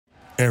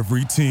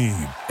Every team,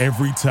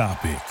 every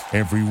topic,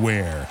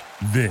 everywhere.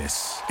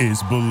 This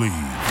is Believe.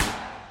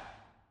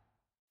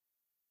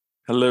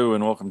 Hello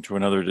and welcome to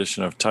another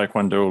edition of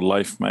Taekwondo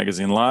Life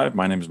Magazine Live.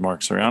 My name is Mark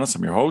Sorianis.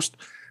 I'm your host.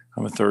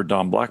 I'm a third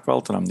Dan black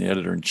belt and I'm the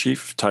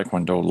editor-in-chief of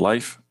Taekwondo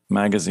Life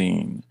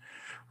Magazine.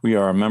 We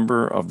are a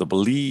member of the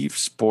Believe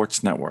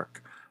Sports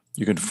Network.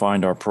 You can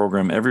find our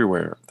program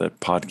everywhere that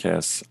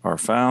podcasts are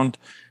found.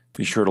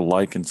 Be sure to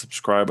like and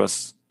subscribe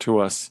to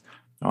us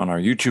on our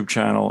YouTube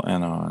channel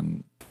and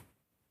on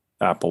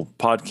Apple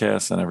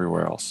Podcasts and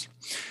everywhere else.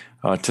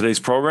 Today's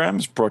program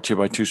is brought to you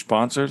by two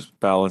sponsors,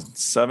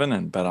 Balance 7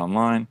 and Bet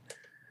Online.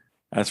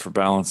 As for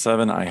Balance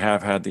 7, I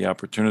have had the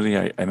opportunity,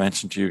 I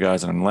mentioned to you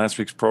guys on last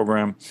week's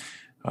program,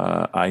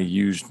 I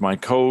used my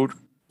code,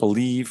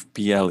 BELIEVE,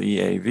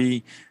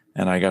 B-L-E-A-V,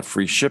 and I got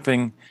free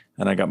shipping,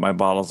 and I got my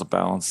bottles of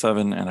Balance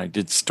 7, and I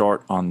did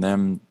start on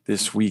them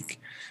this week.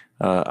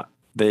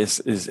 This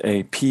is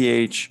a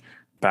pH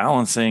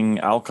balancing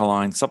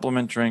alkaline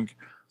supplement drink.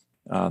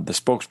 The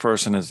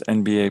spokesperson is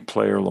NBA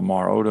player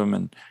Lamar Odom,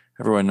 and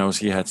everyone knows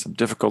he had some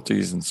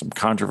difficulties and some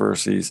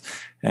controversies,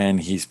 and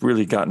he's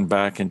really gotten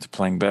back into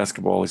playing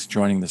basketball. He's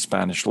joining the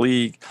Spanish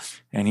League,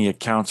 and he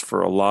accounts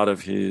for a lot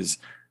of his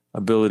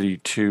ability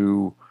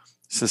to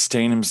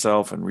sustain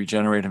himself and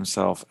regenerate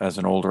himself as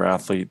an older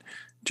athlete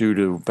due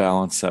to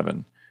Balance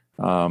 7.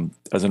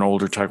 As an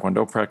older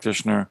Taekwondo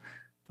practitioner,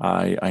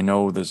 I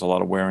know there's a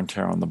lot of wear and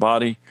tear on the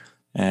body,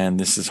 and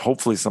this is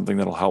hopefully something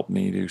that'll help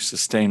me to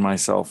sustain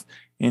myself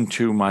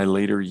into my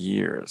later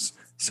years.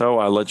 So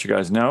I'll let you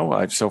guys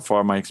know. So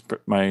far my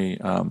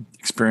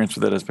experience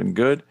with it has been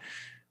good,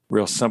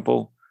 real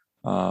simple,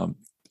 and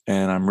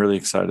I'm really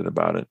excited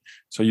about it.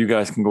 So you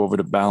guys can go over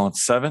to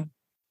Balance 7.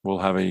 We'll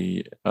have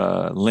a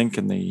link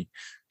in the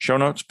show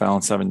notes,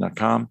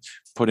 balance7.com.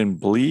 Put in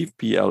Believe,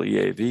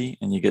 B-L-E-A-V,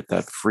 and you get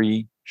that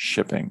free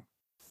shipping.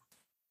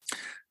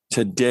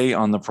 Today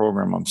on the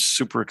program, I'm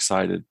super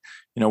excited.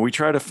 We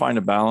try to find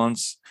a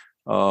balance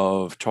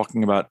of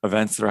talking about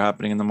events that are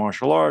happening in the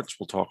martial arts.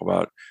 We'll talk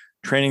about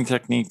training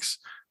techniques,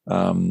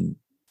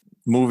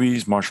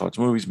 movies, martial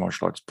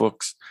arts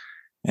books,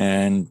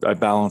 and I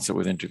balance it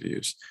with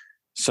interviews.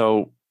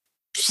 So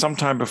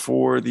sometime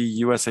before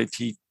the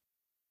USAT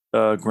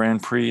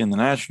Grand Prix and the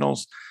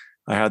Nationals,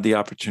 I had the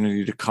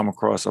opportunity to come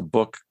across a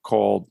book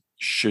called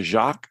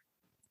Shijak,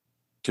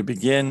 To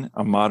Begin,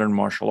 a Modern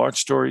Martial Arts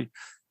Story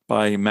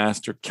by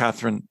Master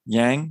Catherine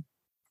Yang.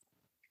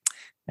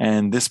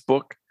 And this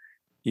book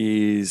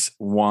is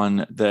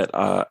one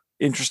that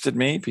interested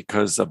me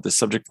because of the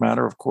subject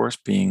matter, of course,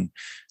 being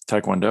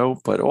Taekwondo,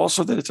 but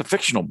also that it's a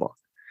fictional book.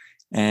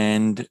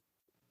 And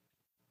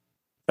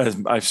as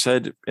I've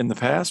said in the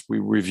past, we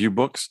review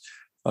books.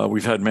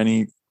 We've had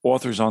many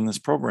authors on this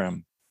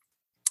program,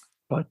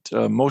 but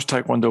most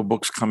Taekwondo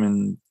books come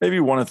in maybe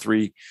one of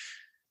three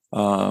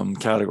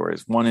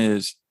categories. One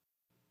is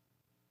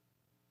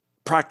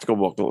practical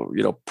book,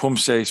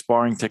 Pumse,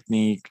 sparring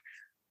technique,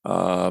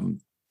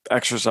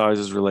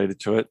 exercises related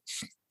to it.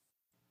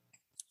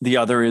 The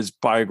other is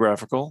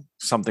biographical,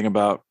 something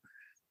about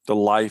the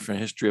life and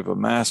history of a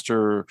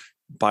master,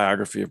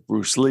 biography of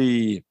Bruce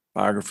Lee,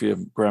 biography of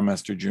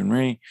Grandmaster Jun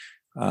Rhee.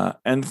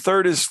 And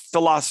third is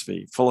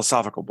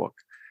philosophical book,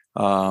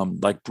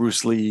 like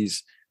Bruce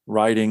Lee's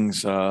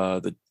writings,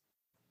 the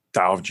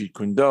Tao of Jeet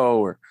Kune Do,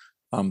 or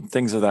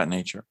things of that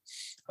nature.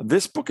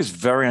 This book is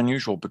very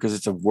unusual because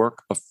it's a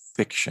work of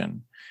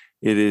fiction.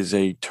 It is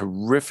a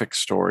terrific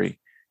story,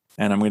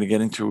 and I'm going to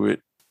get into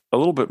it a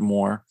little bit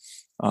more,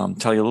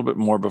 tell you a little bit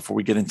more before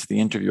we get into the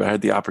interview. I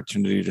had the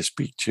opportunity to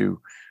speak to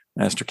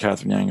Master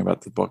Catherine Yang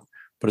about the book,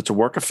 but it's a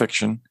work of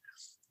fiction.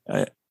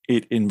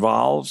 It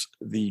involves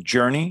the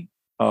journey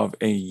of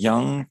a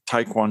young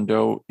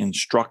Taekwondo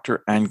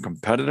instructor and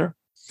competitor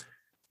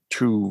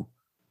towards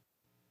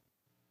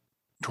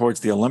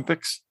the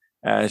Olympics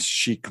as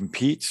she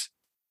competes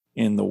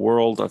in the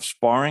world of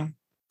sparring,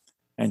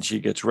 and she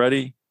gets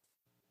ready.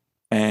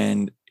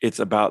 And it's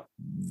about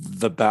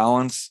the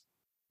balance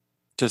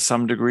to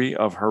some degree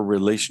of her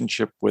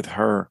relationship with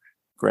her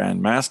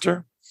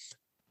grandmaster,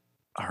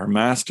 her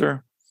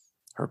master,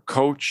 her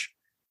coach,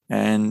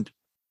 and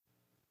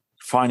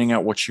finding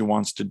out what she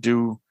wants to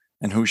do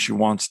and who she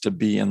wants to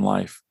be in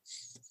life.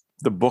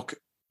 The book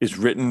is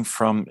written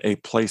from a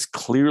place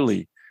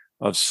clearly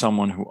of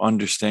someone who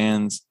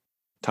understands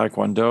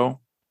Taekwondo,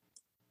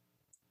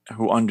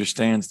 who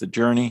understands the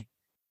journey,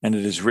 and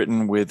it is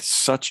written with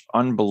such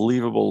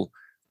unbelievable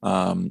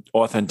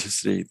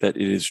authenticity that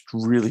it is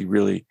really,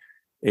 really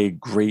a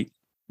great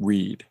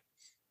read.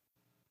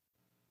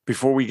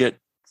 Before we get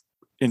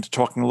into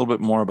talking a little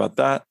bit more about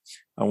that,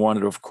 I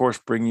wanted to, of course,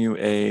 bring you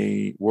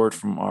a word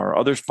from our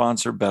other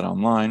sponsor, Bet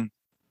Online.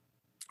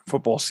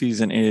 Football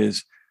season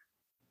is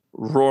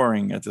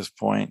roaring at this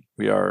point.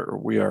 We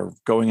are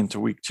going into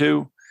week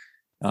 2.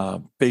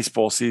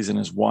 Baseball season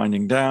is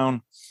winding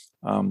down.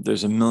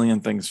 There's a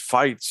million things,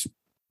 fights,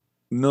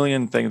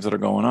 million things that are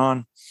going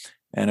on.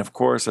 And of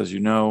course, as you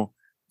know,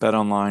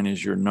 BetOnline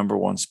is your number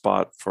one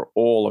spot for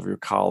all of your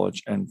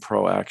college and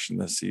pro action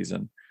this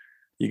season.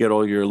 You get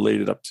all your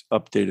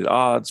updated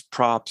odds,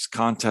 props,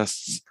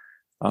 contests.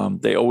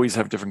 They always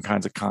have different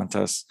kinds of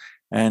contests.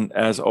 And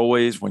as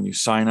always, when you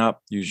sign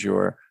up, use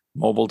your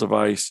mobile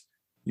device,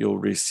 you'll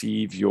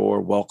receive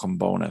your welcome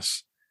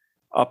bonus.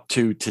 Up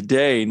to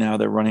today, now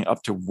they're running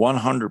up to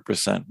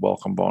 100%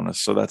 welcome bonus.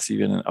 So that's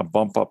even a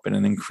bump up and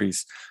an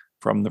increase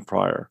from the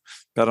prior.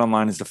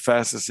 BetOnline is the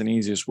fastest and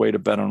easiest way to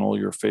bet on all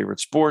your favorite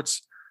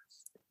sports.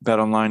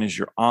 BetOnline is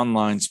your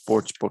online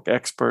sportsbook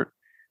expert.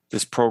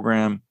 This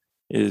program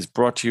is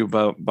brought to you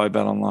by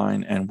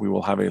BetOnline, and we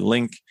will have a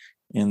link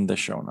in the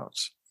show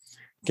notes.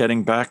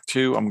 Getting back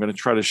to, I'm going to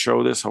try to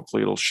show this.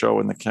 Hopefully it'll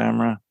show in the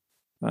camera.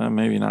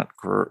 Maybe not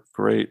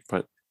great,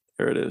 but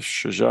there it is,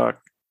 Shazak.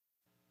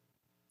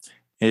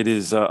 It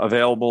is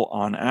available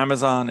on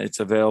Amazon. It's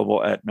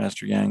available at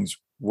Master Yang's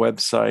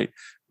website,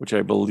 which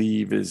I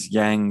believe is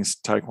Yang's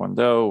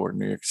Taekwondo or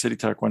New York City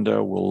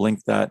Taekwondo. We'll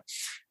link that.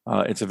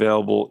 It's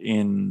available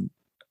in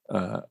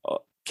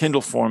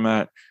Kindle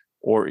format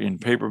or in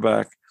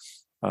paperback,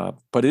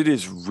 but it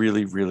is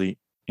really, really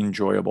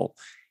enjoyable.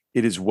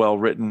 It is well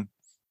written.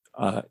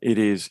 It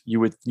is,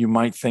 you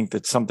might think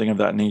that something of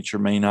that nature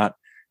may not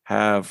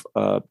have,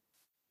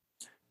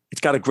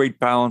 it's got a great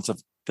balance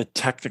of the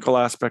technical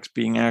aspects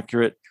being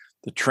accurate,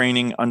 the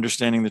training,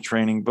 understanding the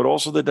training, but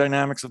also the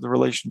dynamics of the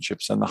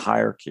relationships and the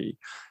hierarchy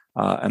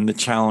and the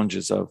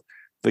challenges of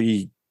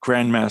the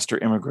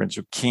grandmaster immigrants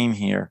who came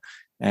here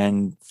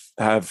and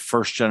have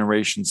first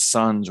generation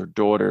sons or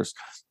daughters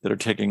that are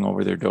taking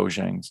over their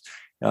dojangs.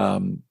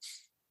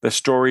 The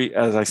story,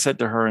 as I said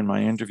to her in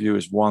my interview,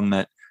 is one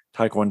that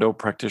Taekwondo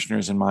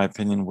practitioners, in my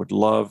opinion, would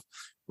love,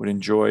 would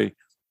enjoy.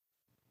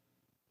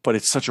 But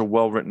it's such a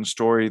well-written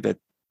story that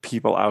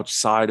people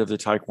outside of the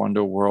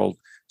Taekwondo world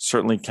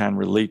certainly can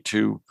relate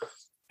to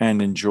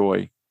and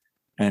enjoy.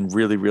 And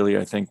really, really,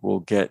 I think we'll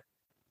get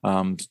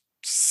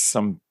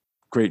some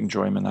great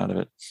enjoyment out of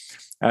it.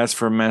 As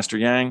for Master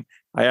Yang,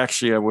 I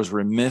was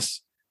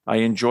remiss. I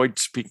enjoyed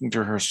speaking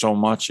to her so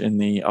much in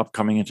the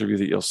upcoming interview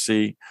that you'll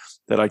see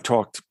that I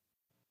talked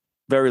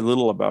very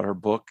little about her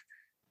book,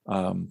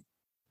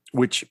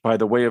 which, by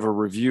the way of a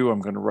review,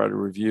 I'm going to write a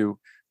review.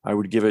 I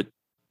would give it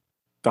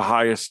the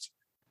highest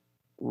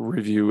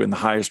review and the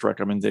highest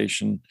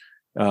recommendation.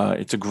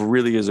 It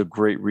really is a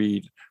great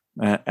read,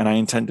 and I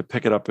intend to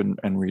pick it up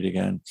and read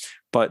again.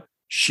 But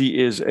she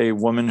is a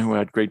woman who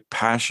had great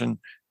passion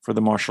for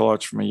the martial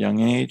arts from a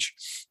young age.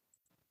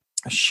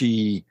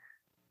 She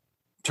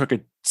took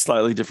a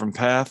slightly different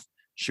path.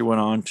 She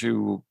went on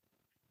to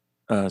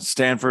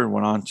Stanford,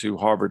 went on to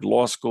Harvard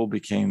Law School,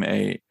 became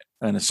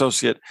an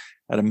associate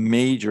at a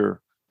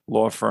major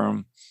law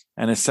firm,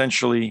 and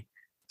essentially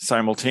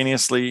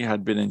simultaneously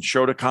had been in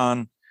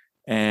Shotokan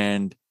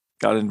and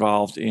got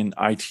involved in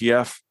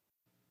ITF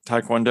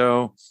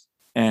Taekwondo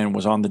and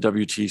was on the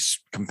WT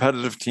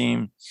competitive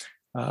team,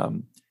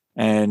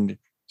 and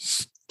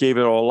gave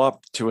it all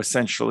up to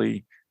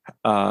essentially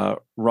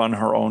run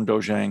her own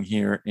dojang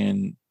here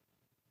in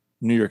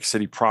New York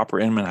City proper,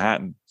 in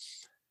Manhattan.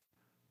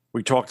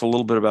 We talked a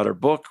little bit about her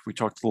book. We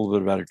talked a little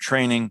bit about her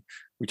training.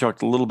 We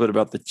talked a little bit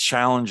about the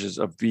challenges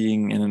of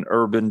being in an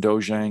urban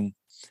dojang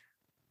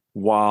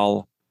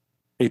while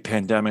a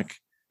pandemic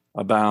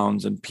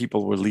abounds and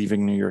people were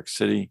leaving New York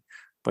City.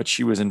 But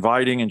she was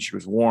inviting and she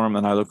was warm,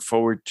 and I look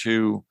forward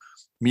to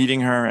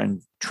meeting her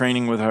and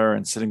training with her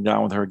and sitting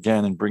down with her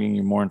again and bringing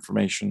you more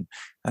information.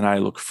 And I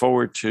look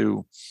forward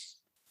to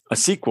a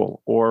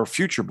sequel or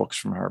future books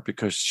from her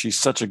because she's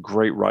such a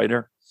great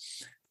writer,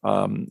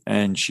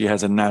 and she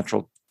has a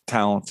natural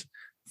talent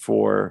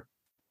for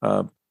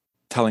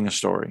telling a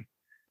story.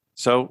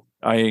 So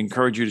I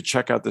encourage you to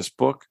check out this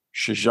book,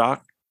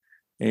 Shazak,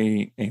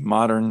 a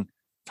modern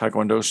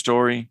Taekwondo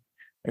story,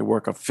 a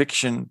work of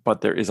fiction,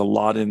 but there is a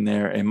lot in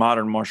there, a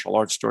modern martial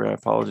arts story, I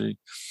apologize.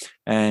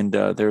 And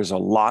there's a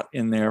lot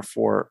in there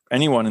for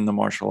anyone in the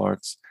martial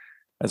arts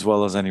as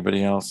well as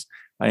anybody else.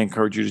 I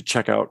encourage you to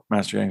check out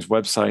Master Yang's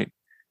website,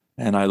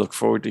 and I look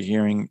forward to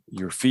hearing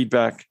your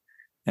feedback.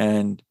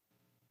 And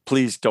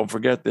please don't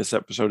forget, this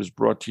episode is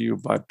brought to you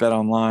by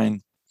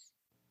BetOnline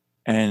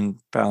and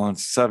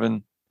Balance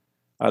 7.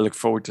 I look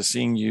forward to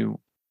seeing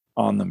you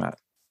on the mat.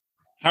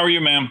 How are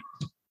you, ma'am?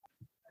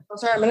 I'm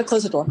sorry, I'm going to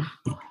close the door.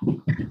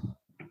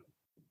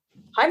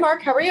 Hi,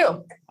 Mark. How are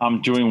you?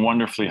 I'm doing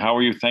wonderfully. How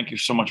are you? Thank you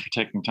so much for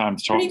taking time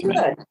to talk to me.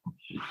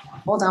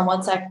 Hold on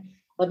one sec.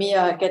 Let me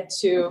get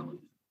to...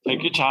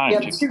 Take your time.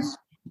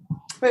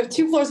 We have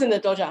two floors in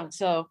the dojang,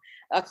 so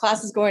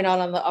class is going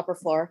on the upper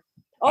floor.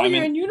 Oh,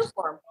 you're in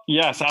uniform.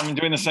 Yes, I'm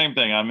doing the same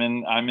thing. I'm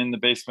in the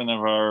basement of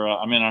our.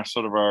 I'm in our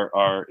sort of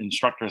our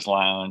instructors'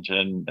 lounge,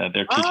 and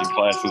they're teaching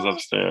classes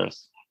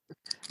upstairs.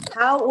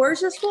 Where's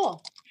your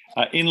school?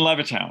 In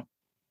Levittown,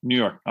 New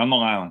York, on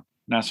Long Island,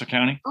 Nassau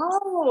County.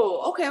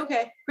 Oh,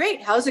 okay,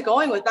 great. How's it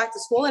going with back to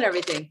school and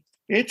everything?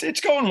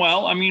 It's going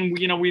well. I mean,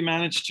 we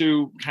managed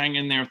to hang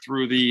in there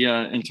through the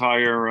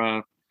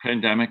entire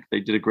pandemic.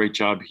 They did a great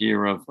job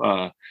here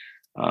of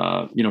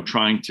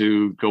trying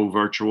to go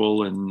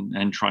virtual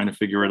and trying to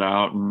figure it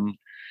out. And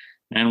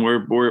And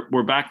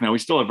we're back now. We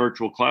still have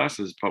virtual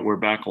classes, but we're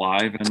back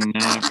live, and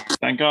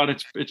thank God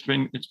it's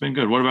been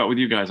good. What about with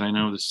you guys? I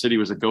know the city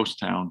was a ghost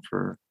town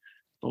for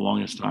the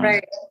longest time.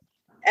 Right,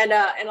 and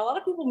a lot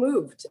of people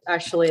moved.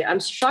 Actually, I'm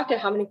shocked at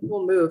how many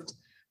people moved.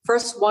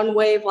 First one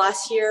wave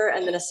last year,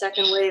 and then a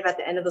second wave at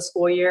the end of the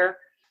school year.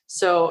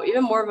 So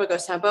even more of a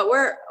ghost town. But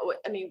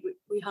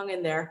we hung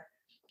in there.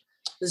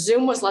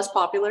 Zoom was less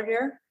popular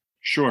here.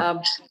 Sure.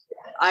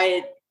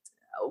 I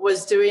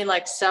was doing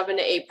like 7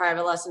 to 8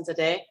 private lessons a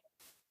day.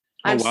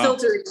 I'm still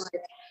doing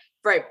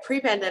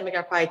pre-pandemic,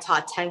 I probably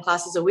taught 10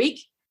 classes a week.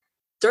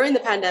 During the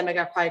pandemic,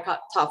 I probably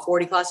taught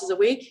 40 classes a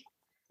week.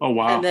 Oh,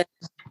 wow. And then,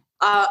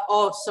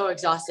 so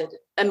exhausted.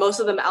 And most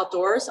of them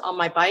outdoors on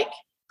my bike,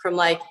 from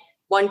like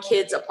one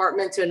kid's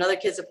apartment to another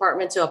kid's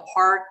apartment to a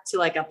park to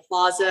like a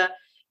plaza.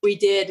 We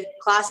did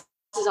classes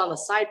on the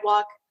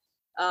sidewalk.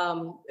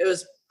 It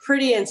was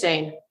pretty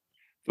insane.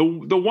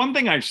 The one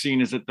thing I've seen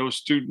is that those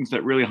students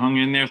that really hung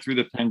in there through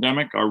the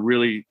pandemic are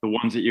really the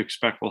ones that you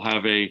expect will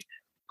have a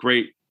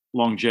great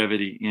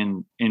longevity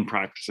in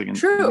practicing.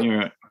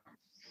 True.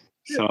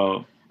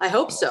 So I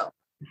hope so.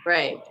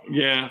 Right.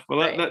 Yeah. Well,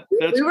 right.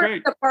 that's we were great.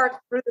 In the park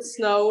through the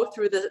snow,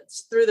 through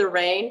the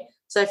rain.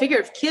 So I figure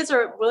if kids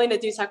are willing to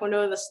do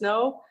Taekwondo in the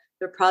snow,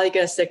 they're probably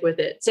going to stick with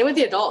it. Same with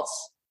the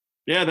adults.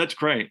 Yeah, that's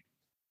great.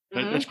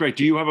 That's great.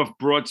 Do you have a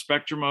broad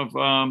spectrum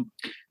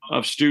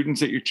of students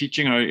that you're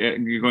teaching? Are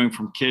you going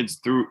from kids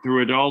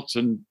through adults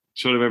and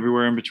sort of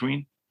everywhere in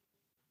between?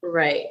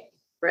 Right.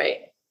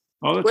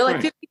 Oh, that's we're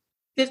great. Like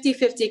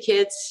 50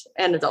 kids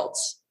and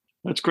adults.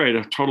 That's great.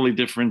 A totally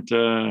different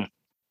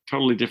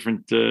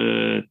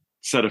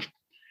set of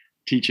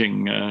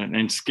teaching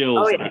and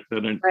skills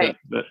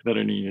that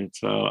are needed.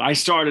 So I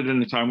started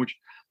in a time which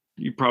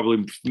you're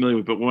probably familiar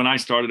with, but when I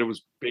started, it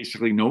was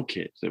basically no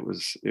kids. It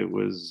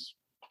was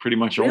pretty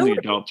much only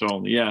adults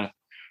only. Yeah.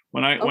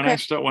 When I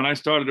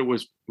started, it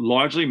was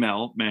largely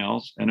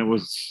males, and it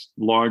was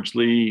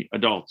largely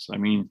adults. I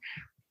mean,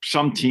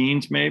 some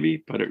teens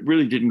maybe, but it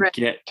really didn't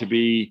get to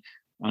be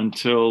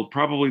until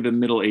probably the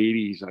middle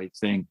 80s, I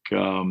think,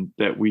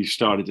 that we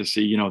started to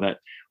see, that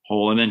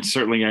whole, and then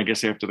certainly, I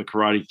guess, after the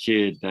Karate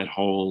Kid, that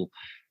whole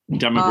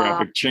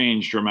demographic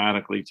changed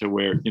dramatically to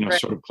where,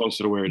 sort of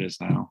closer to where it is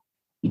now.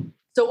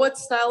 So what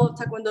style of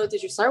Taekwondo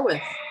did you start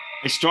with?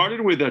 I started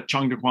with a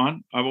Chung De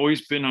Kwan. I've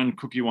always been on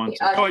Kukkiwon.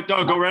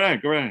 Go right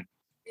ahead.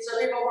 These are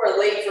people who are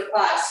late for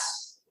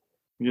class.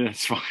 Yeah,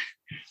 it's fine.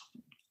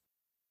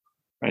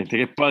 Right, they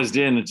get buzzed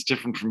in. It's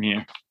different from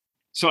here.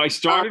 So I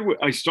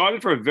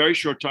started for a very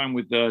short time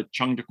with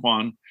Chung De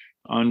Kwan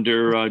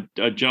under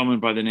a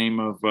gentleman by the name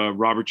of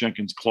Robert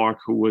Jenkins Clark,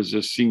 who was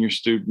a senior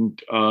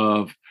student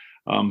of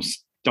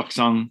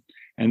Duksung.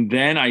 And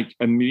then I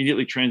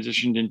immediately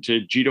transitioned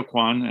into Jido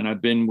Kwan, and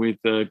I've been with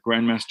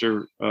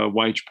Grandmaster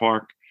Weich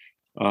Park,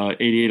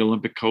 88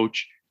 Olympic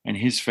coach, and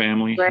his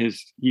family.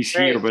 He's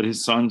here, but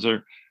his sons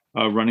are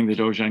running the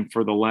dojang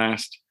for the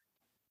last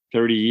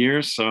 30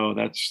 years. So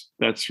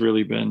that's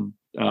really been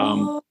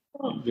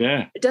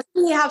yeah. Doesn't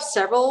he have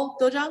several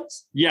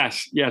dojangs?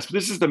 Yes.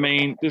 This has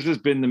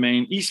been the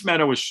main. East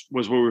Meadow was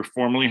where we were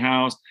formerly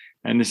housed,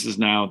 and this is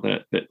now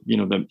the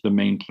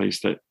main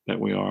place that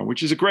we are,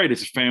 which is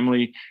it's a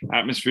family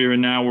atmosphere.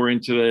 And now we're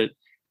into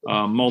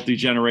the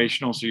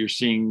multi-generational. So you're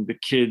seeing the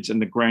kids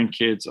and the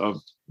grandkids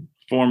of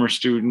former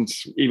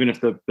students, even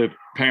if the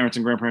parents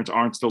and grandparents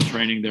aren't still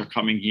training, they're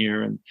coming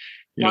here, and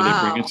they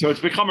bring it. So it's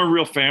become a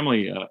real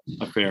family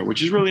affair,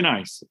 which is really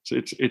nice.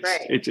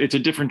 It's a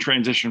different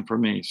transition for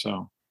me.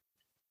 So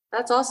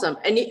that's awesome.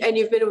 And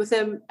you've been with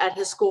him at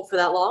his school for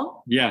that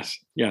long? Yes.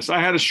 I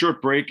had a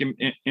short break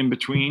in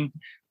between,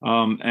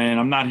 and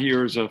I'm not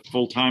here as a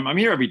full time. I'm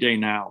here every day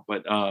now,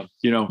 but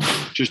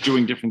just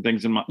doing different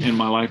things in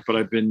my life. But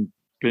I've been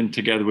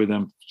together with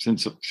them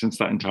since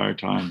that entire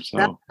time.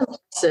 So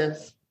that's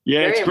impressive.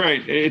 Yeah, it's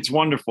great. It's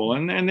wonderful,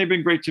 and they've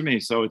been great to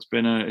me. So it's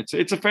been it's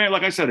a family.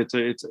 Like I said,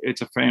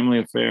 it's a family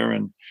affair,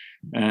 and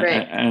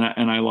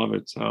I love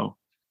it. So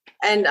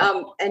and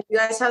you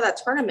guys have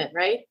that tournament,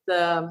 right?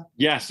 The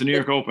New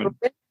York Open.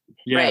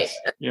 Yes,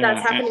 right. Yeah.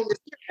 That's happening this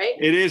year, right?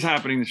 It is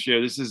happening this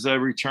year. This is a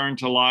return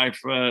to live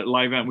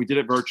event. We did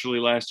it virtually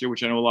last year,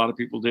 which I know a lot of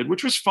people did,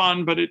 which was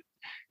fun, but it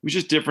was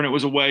just different. It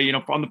was a way,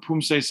 on the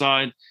Poomsae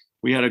side,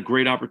 we had a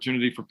great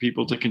opportunity for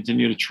people to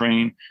continue to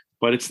train,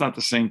 but it's not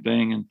the same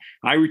thing. And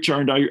I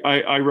returned,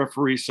 I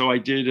referee. So I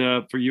did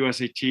for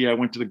USAT, I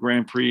went to the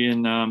Grand Prix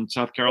in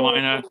South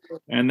Carolina.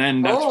 And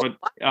then that's what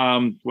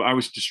I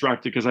was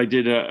distracted because I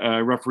did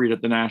a referee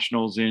at the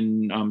Nationals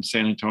in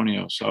San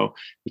Antonio. So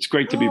it's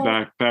great to be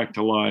back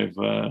to live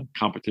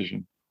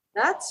competition.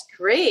 That's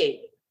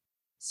great.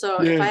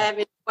 So if I have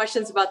any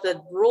questions about the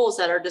rules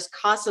that are just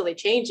constantly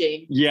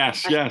changing.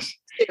 Yes.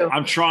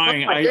 I'm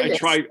trying.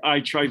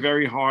 I try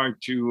very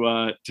hard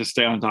to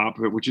stay on top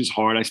of it, which is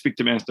hard. I speak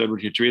to Master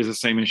Edward here too. He has the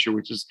same issue,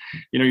 which is,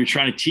 you're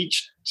trying to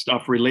teach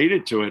stuff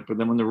related to it, but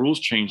then when the rules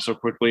change so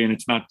quickly and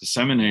it's not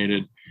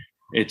disseminated,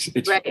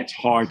 it's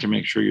hard to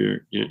make sure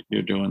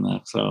you're doing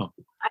that. So,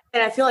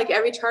 and I feel like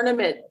every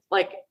tournament,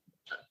 like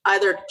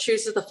either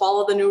chooses to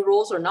follow the new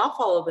rules or not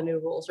follow the new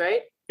rules,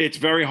 right? It's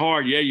very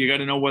hard. Yeah, you got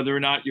to know whether or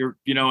not you're,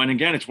 and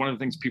again, it's one of the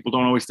things people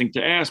don't always think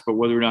to ask, but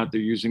whether or not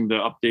they're using the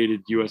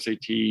updated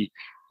USAT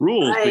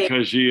rules, Right.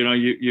 because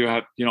you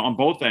have, on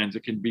both ends,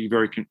 it can be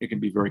very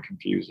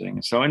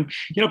confusing. So, and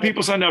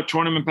people send out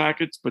tournament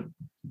packets, but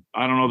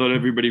I don't know that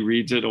everybody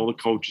reads it. All the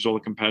coaches, all the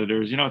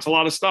competitors, it's a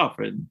lot of stuff,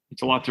 and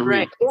it's a lot to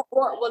read. Right.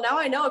 Well, now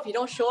I know if you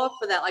don't show up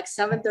for that like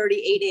 7:30,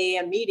 8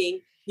 a.m. meeting,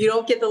 you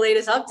don't get the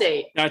latest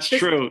update. That's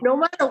true. No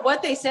matter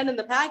what they send in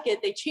the packet,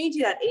 they change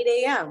it at 8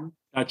 a.m.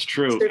 That's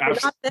true. So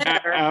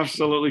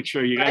Absolutely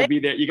true. You got to be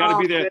there. You got to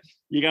be there.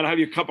 You got to have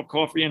your cup of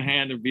coffee in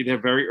hand and be there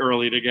very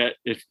early to get,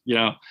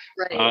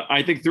 Right.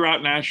 I think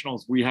throughout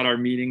nationals, we had our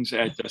meetings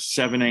at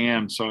 7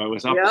 a.m. So I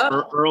was up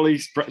early,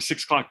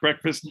 6 o'clock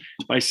breakfast.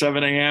 By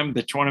 7 a.m.,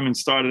 the tournament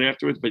started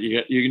afterwards, but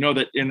you know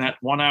that in that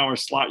 1 hour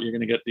slot, you're going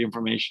to get the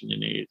information you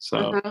need.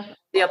 So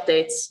the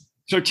updates.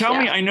 So tell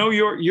me, I know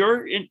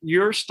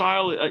your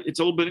style, it's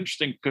a little bit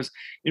interesting because,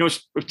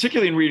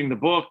 particularly in reading the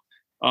book,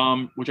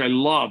 which I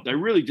loved. I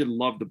really did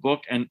love the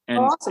book, and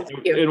awesome.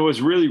 it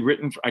was really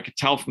written. I could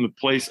tell from the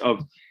place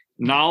of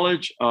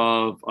knowledge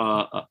of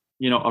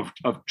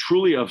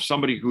truly of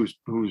somebody who's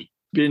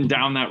been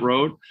down that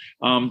road.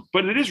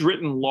 But it is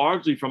written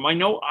largely from. I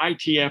know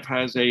ITF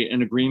has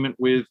an agreement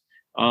with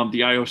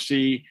the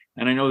IOC,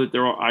 and I know that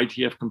there are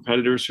ITF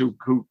competitors who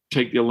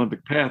take the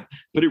Olympic path.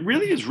 But it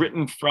really is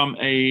written from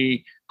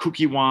a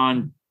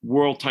Kukkiwon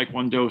World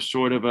Taekwondo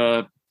sort of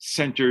a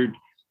centered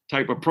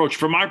type approach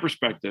from my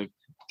perspective.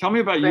 Tell me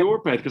about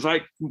your path, because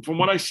from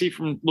what I see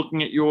from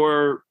looking at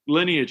your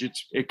lineage,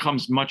 it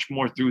comes much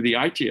more through the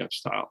ITF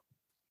style.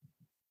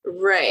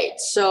 Right.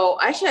 So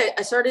actually,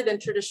 I started in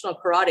traditional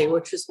karate,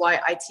 which is why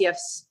ITF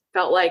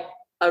felt like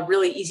a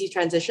really easy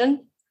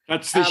transition.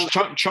 That's the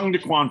Chung De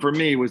Kwan for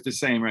me was the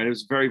same, right? It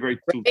was very, very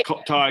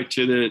tied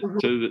to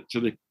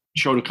the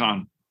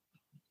Shotokan.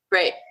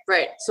 Right.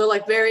 So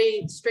like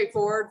very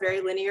straightforward, very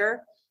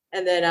linear,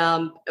 and then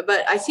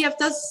but ITF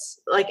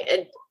does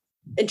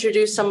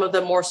introduce some of the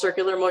more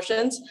circular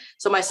motions.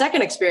 So my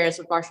second experience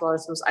with martial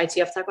arts was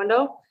ITF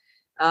Taekwondo.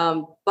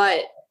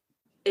 But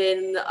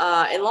in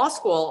law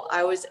school,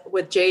 I was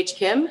with J.H.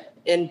 Kim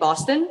in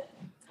Boston.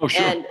 Oh,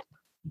 sure. And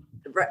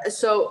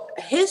so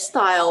his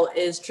style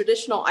is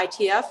traditional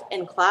ITF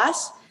in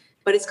class,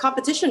 but his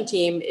competition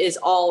team is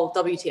all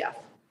WTF.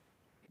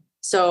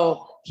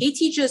 So he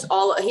teaches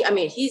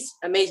he's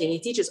amazing. He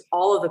teaches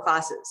all of the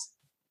classes.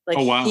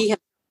 He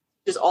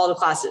teaches all the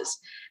classes.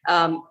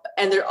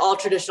 And they're all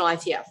traditional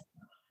ITF.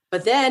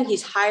 But then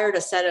he's hired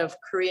a set of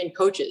Korean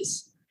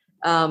coaches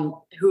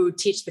who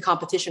teach the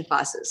competition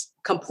classes,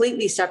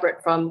 completely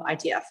separate from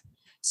ITF.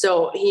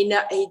 So he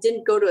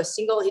didn't go to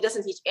he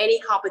doesn't teach any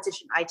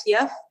competition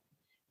ITF.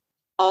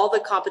 All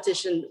the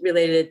competition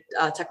related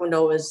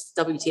Taekwondo is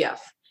WTF,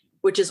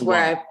 which is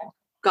where I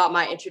got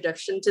my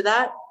introduction to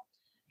that.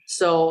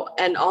 So,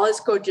 and all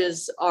his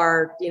coaches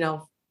are,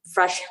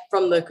 fresh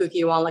from the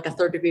Kukkiwon, like a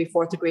 3rd degree,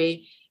 4th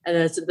degree. And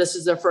this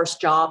is their first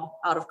job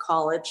out of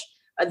college.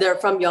 They're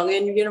from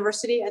Yongin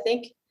University, I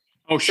think.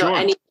 Oh, sure. So,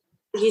 and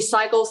he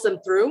cycles them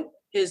through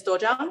his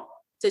dojo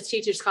to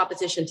teach his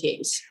competition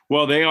teams.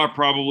 Well, they are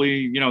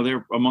probably,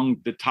 they're among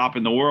the top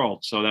in the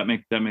world. So that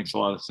makes a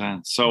lot of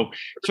sense. So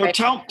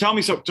tell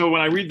me, so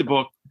when I read the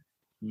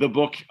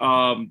book,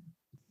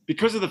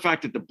 because of the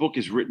fact that the book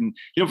is written,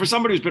 for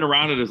somebody who's been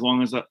around it as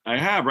long as I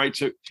have, right?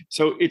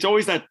 So it's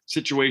always that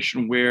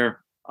situation where,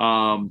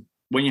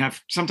 when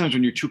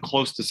you're too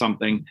close to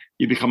something,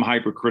 you become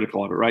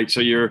hypercritical of it, right?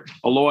 So you're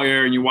a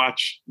lawyer and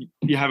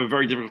you have a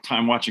very difficult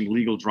time watching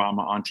legal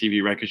drama on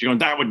TV, right? Because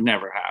that would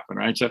never happen,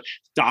 right? So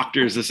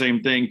doctors, the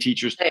same thing,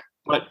 teachers.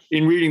 But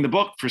in reading the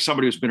book, for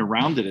somebody who's been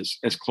around it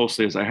as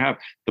closely as I have,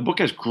 the book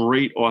has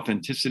great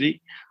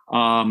authenticity.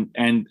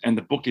 And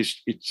the book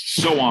it's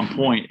so on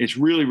point. It's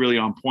really, really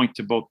on point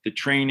to both the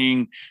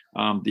training,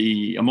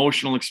 the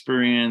emotional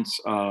experience,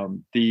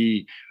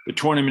 the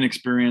tournament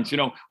experience.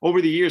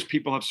 Over the years,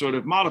 people have sort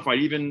of modified,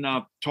 even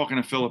talking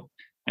to Philip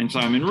and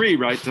Simon Reed,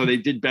 right? So they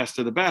did best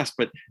of the best,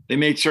 but they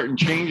made certain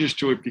changes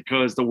to it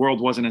because the world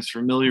wasn't as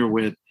familiar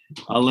with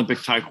Olympic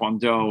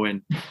Taekwondo,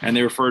 and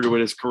they refer to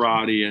it as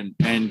karate,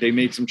 and they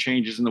made some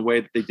changes in the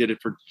way that they did it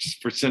for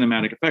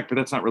cinematic effect, but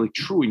that's not really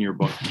true in your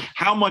book.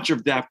 How much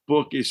of that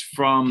book is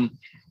from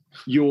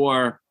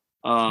your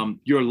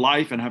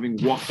life and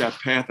having walked that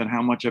path, and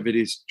how much of it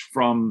is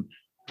from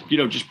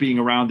just being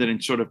around it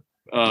and sort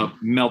of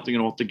melting it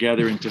all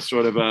together into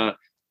sort of a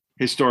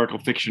historical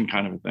fiction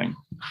kind of a thing?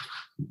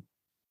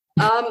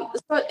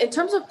 So in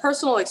terms of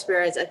personal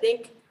experience, I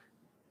think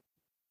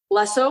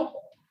less so.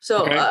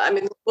 So,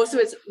 okay. Most of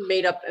it's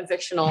made up and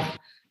fictional.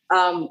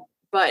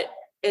 But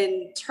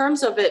in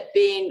terms of it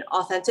being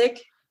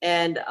authentic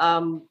and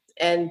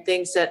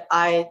things that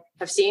I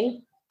have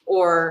seen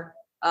or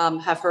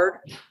have heard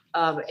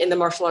in the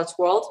martial arts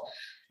world,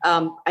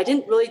 I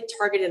didn't really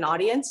target an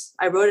audience.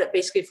 I wrote it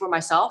basically for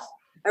myself.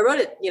 I wrote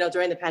it,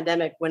 during the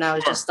pandemic when I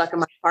was just stuck in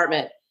my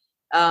apartment.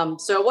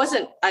 So it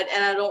wasn't,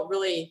 and I don't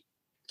really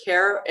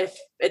care if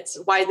it's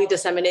widely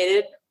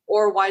disseminated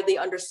or widely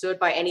understood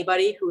by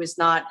anybody who is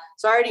not.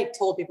 So I already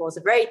told people it's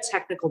a very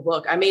technical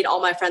book. I made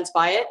all my friends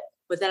buy it,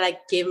 but then I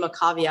gave them a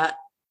caveat.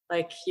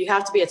 Like, you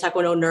have to be a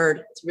Taekwondo nerd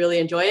to really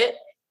enjoy it,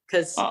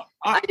 because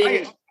I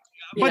didn't,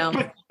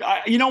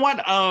 you know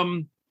what?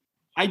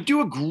 I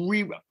do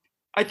agree.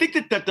 I think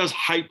that does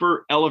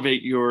hyper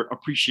elevate your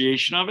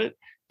appreciation of it.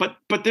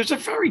 But there's a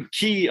very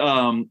key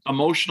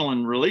emotional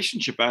and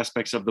relationship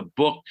aspects of the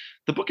book.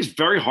 The book is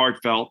very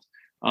heartfelt.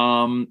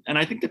 And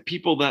I think that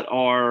people that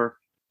are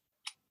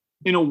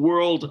in a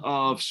world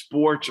of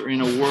sports or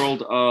in a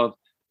world of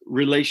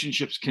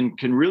relationships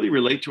can really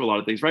relate to a lot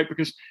of things, right?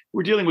 Because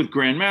we're dealing with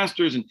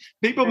grandmasters, and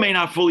people may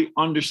not fully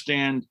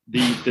understand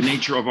the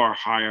nature of our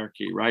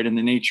hierarchy, right? And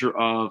the nature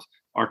of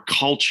our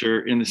culture,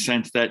 in the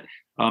sense that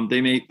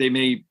they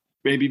may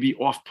maybe be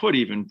off-put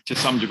even to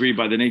some degree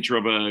by the nature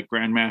of a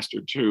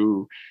grandmaster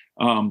to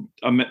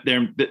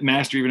their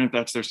master, even if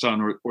that's their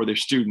son or their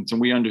students.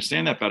 And we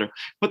understand that better.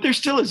 But there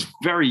still is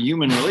very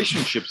human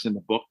relationships in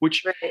the book,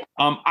 which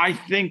I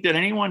think that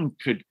anyone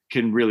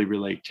can really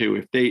relate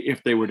to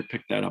if they were to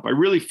pick that up. I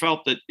really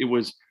felt that it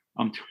was,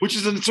 which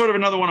is sort of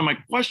another one of my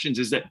questions,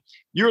 is that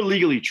you're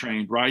legally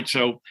trained, right?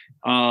 So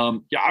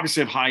you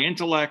obviously have high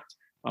intellect.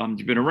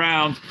 You've been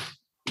around.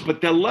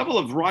 But the level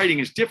of writing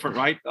is different,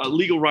 right?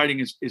 Legal writing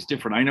is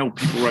different. I know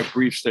people write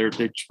briefs, they're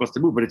supposed to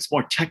move, but it's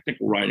more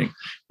technical writing.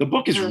 The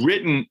book is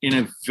written in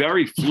a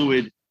very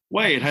fluid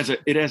way. It has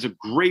a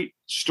great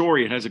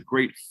story. It has a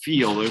great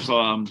feel. There's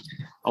a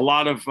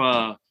lot of,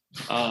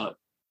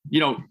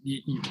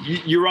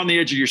 you're on the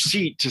edge of your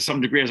seat to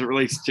some degree as it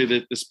relates to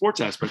the sports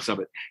aspects of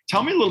it.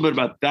 Tell me a little bit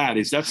about that.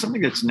 Is that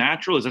something that's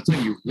natural? Is that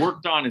something you've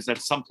worked on? Is that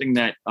something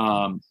that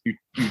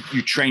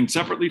you train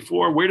separately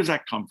for? Where does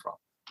that come from?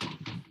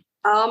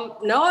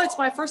 No, it's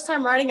my first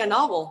time writing a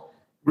novel.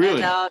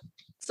 Really? And,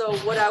 so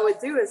what I would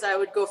do is I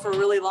would go for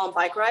really long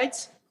bike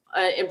rides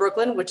in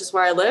Brooklyn, which is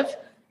where I live,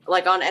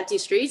 like on empty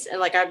streets. And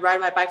like, I'd ride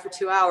my bike for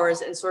 2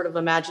 hours and sort of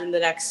imagine the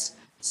next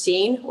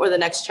scene or the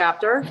next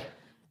chapter.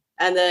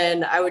 And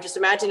then I would just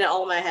imagine it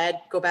all in my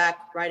head, go back,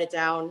 write it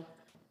down.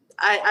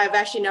 I've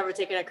actually never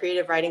taken a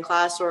creative writing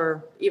class,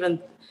 or even,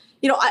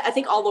 I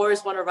think all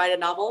lawyers want to write a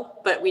novel,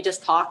 but we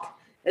just talk.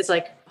 It's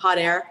like hot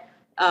air.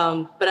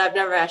 But I've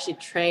never actually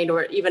trained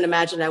or even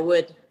imagined I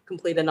would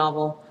complete a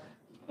novel.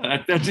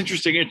 That's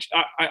interesting.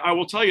 I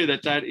will tell you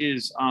that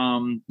is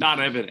not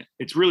evident.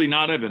 It's really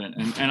not evident.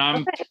 And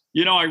I'm,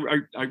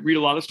 I read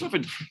a lot of stuff,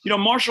 and,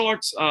 martial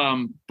arts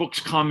books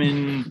come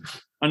in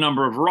a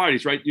number of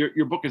varieties, right?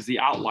 Your book is the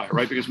outlier,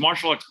 right? Because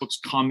martial arts books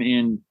come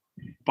in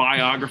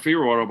biography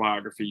or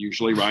autobiography,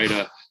 usually, right?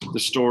 The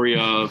story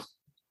of,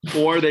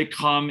 or they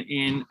come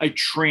in a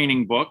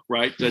training book,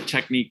 right? The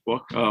technique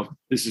book of,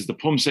 this is the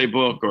Pumse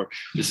book, or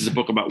this is a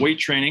book about weight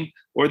training,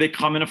 or they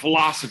come in a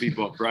philosophy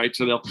book, right?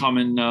 So they'll come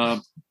in,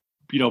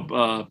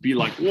 Be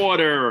Like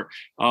Water,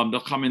 or they'll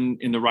come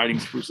in the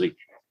writings of Bruce Lee.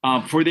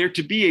 For there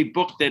to be a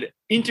book that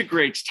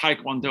integrates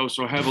Taekwondo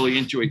so heavily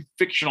into a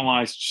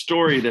fictionalized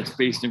story that's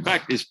based in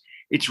fact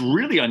it's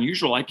really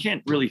unusual. I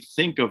can't really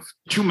think of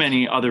too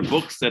many other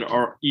books that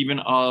are even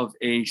of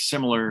a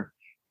similar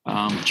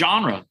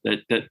genre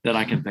that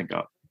I can think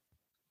of.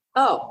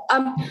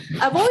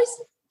 I've always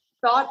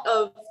thought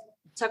of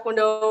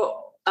Taekwondo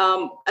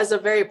as a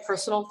very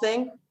personal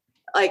thing.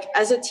 Like,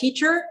 as a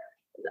teacher,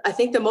 I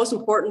think the most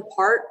important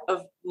part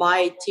of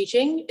my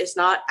teaching is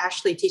not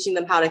actually teaching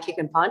them how to kick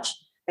and punch.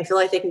 I feel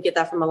like they can get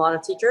that from a lot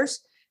of teachers,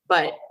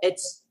 but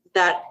it's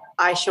that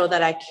I show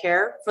that I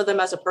care for them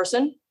as a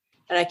person,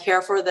 and I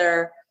care for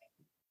their,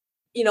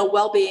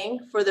 well-being,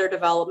 for their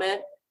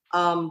development.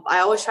 I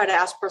always try to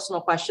ask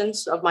personal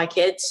questions of my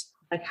kids,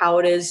 like how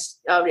it is,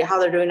 how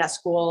they're doing at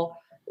school,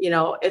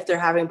 if they're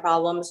having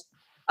problems.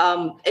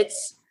 I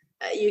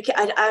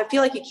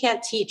feel like you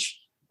can't teach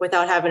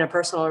without having a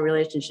personal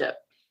relationship.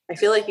 I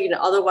feel like you can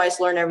otherwise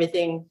learn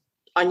everything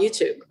on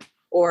YouTube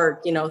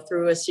or,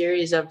 through a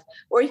series of,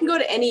 or you can go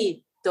to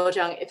any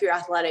dojang if you're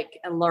athletic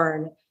and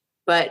learn.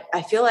 But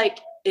I feel like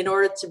in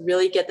order to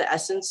really get the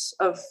essence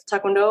of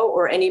Taekwondo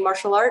or any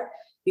martial art,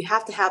 you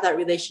have to have that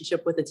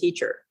relationship with the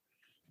teacher.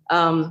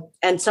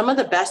 And some of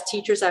the best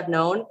teachers I've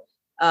known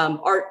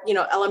are,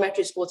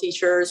 elementary school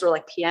teachers or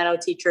like piano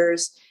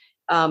teachers.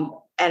 And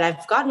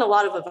I've gotten a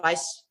lot of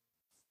advice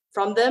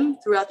from them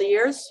throughout the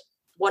years.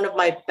 One of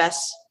my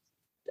best,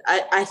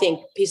 I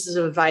think, pieces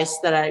of advice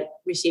that I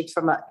received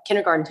from a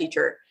kindergarten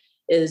teacher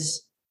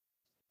is,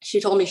 she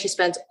told me she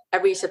spends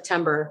every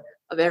September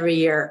of every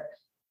year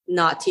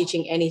not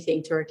teaching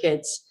anything to her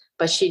kids,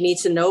 but she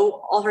needs to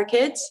know all her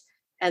kids.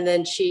 And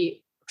then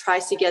she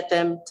tries to get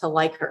them to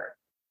like her,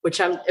 which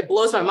it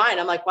blows my mind.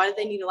 I'm like, why do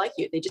they need to like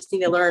you? They just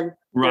need to learn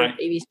right.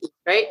 ABC,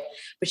 right?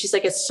 But she's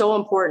like, it's so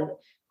important.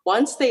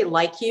 Once they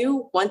like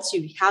you, once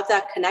you have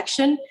that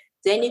connection,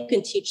 then you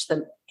can teach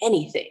them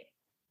anything.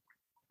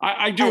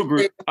 I do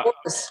agree.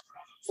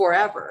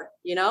 Forever,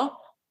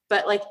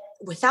 But like,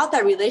 without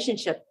that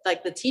relationship,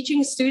 like the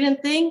teaching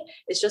student thing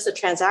is just a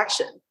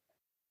transaction.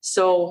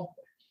 So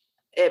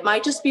it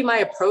might just be my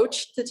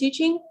approach to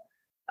teaching.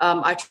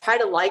 I try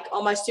to like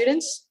all my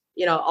students.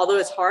 although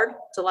it's hard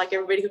to like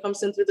everybody who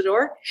comes in through the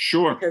door.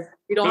 Sure. Because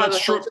you don't But have a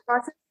that's true. filter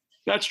process.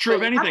 That's true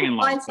of But you anything have in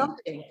to find life.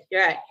 something.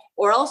 You're right.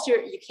 Or else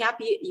you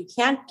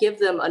can't give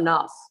them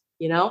enough,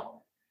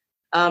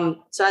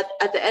 So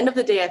at the end of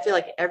the day, I feel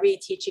like every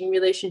teaching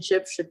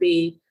relationship should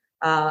be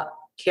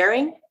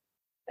caring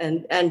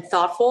and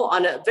thoughtful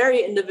on a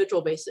very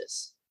individual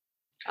basis.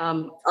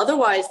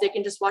 Otherwise, they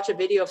can just watch a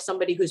video of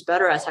somebody who's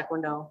better at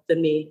Taekwondo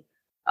than me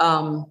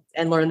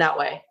and learn that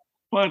way.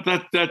 Well,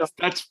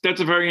 that's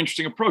a very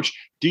interesting approach.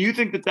 Do you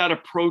think that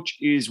approach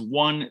is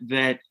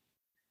an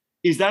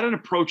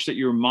approach that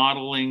you're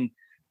modeling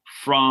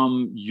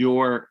from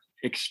your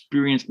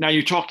experience? Now,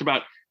 you talked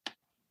about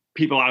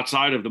people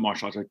outside of the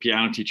martial arts, like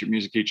piano teacher,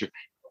 music teacher.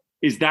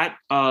 Is that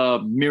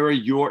mirror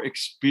your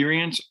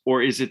experience,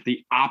 or is it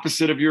the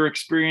opposite of your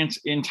experience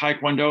in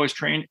Taekwondo as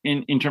trained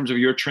in terms of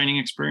your training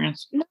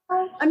experience? No,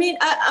 I mean,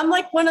 I'm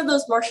like one of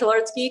those martial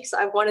arts geeks.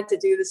 I've wanted to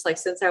do this like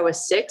since I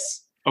was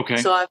 6. Okay.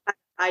 So I've had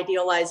an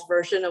idealized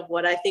version of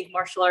what I think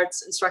martial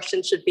arts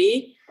instruction should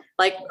be,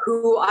 like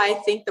who I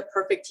think the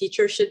perfect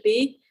teacher should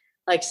be,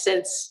 like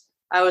since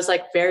I was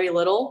like very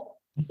little.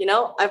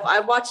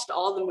 I've watched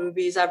all the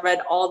movies, I've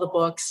read all the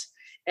books,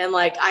 and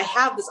like I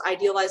have this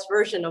idealized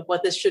version of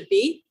what this should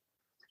be.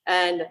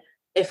 And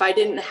if I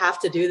didn't have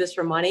to do this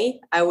for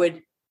money, I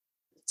would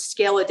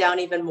scale it down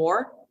even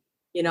more.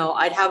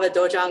 I'd have a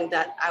dojang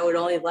that I would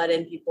only let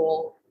in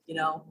people,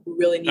 who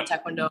really need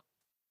Taekwondo.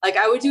 Like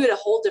I would do it a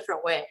whole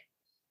different way.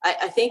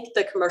 I think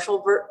the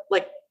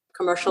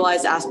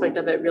commercialized aspect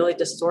of it really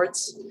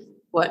distorts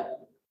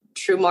what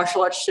true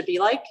martial arts should be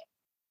like.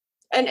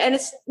 And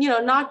it's,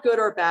 not good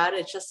or bad.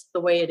 It's just the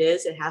way it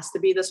is. It has to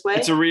be this way.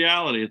 It's a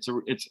reality. It's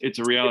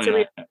a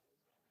reality.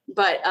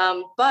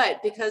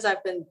 But because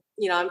I've been,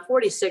 I'm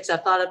 46,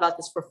 I've thought about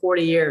this for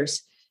 40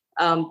 years.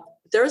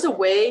 There's a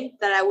way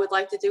that I would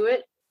like to do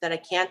it, that I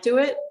can't do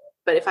it.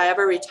 But if I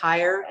ever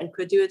retire and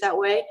could do it that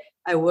way,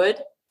 I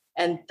would.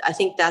 And I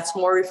think that's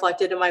more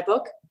reflected in my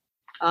book,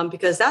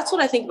 because that's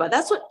what I think about.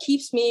 That's what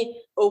keeps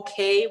me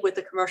okay with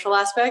the commercial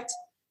aspect.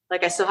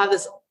 Like I still have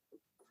this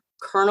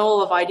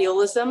kernel of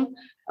idealism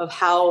of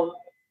how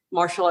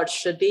martial arts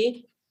should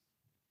be.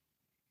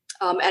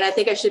 And I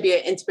think it should be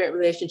an intimate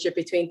relationship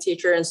between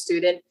teacher and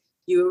student.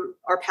 You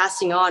are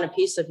passing on a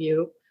piece of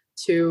you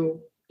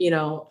to,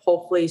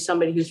 hopefully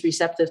somebody who's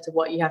receptive to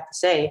what you have to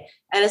say.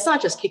 And it's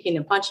not just kicking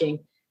and punching.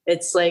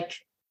 It's like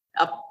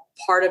a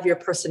part of your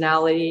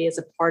personality. It's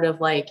a part of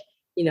like,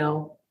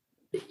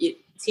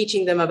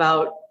 teaching them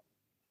about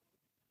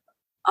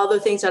other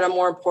things that are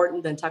more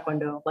important than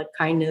Taekwondo, like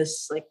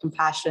kindness, like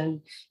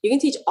compassion. You can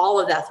teach all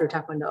of that through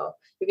Taekwondo.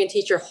 You can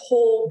teach your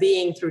whole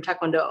being through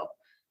Taekwondo,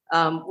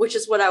 which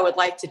is what I would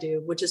like to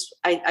do, which is,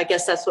 I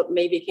guess that's what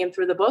maybe came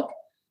through the book.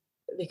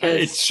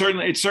 Because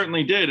it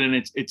certainly did. And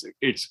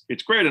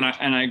it's great. And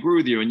I agree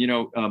with you.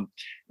 And,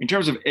 in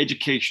terms of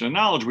education and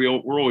knowledge, we're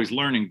always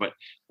learning, but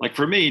like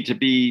for me to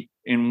be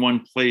in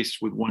one place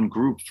with one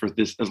group for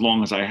this, as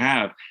long as I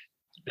have,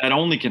 that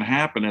only can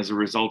happen as a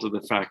result of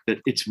the fact that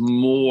it's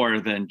more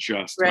than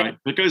just right.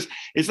 Because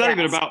it's not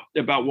even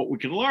about what we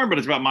can learn, but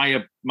it's about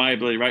my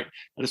ability, right?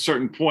 At a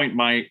certain point,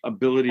 my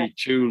ability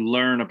to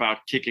learn about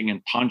kicking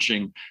and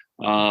punching,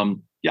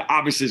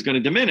 obviously is going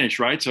to diminish,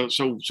 right? So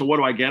what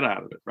do I get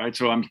out of it, right?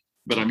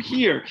 But I'm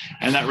here,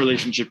 and that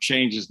relationship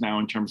changes now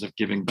in terms of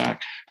giving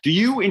back. Do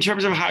you, in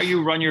terms of how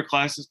you run your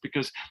classes?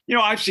 Because,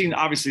 I've seen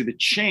obviously the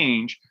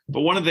change,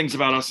 but one of the things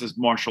about us as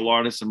martial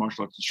artists and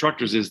martial arts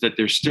instructors is that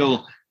there's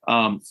still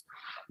a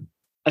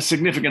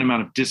significant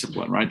amount of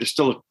discipline, right? There's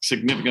still a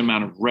significant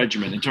amount of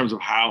regimen in terms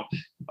of how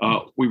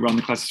we run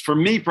the classes. For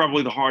me,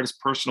 probably the hardest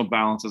personal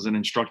balance as an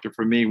instructor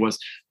for me was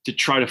to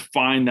try to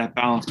find that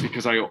balance,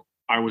 because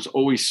I was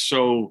always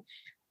so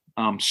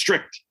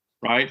strict,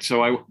 right?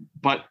 So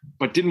but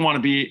didn't want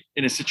to be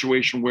in a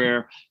situation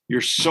where you're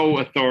so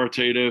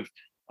authoritative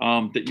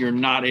that you're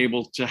not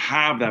able to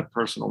have that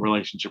personal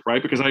relationship,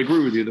 right? Because I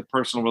agree with you, the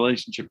personal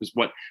relationship is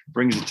what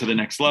brings it to the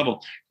next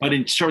level. But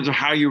in terms of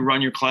how you run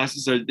your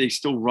classes, they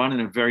still run in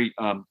a very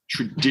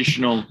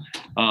traditional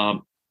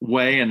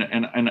way, and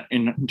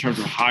in terms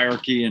of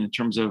hierarchy, and in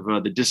terms of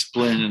the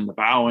discipline and the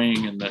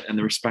bowing and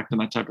the respect and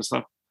that type of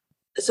stuff.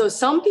 So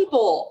some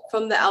people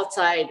from the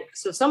outside,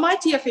 some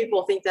ITF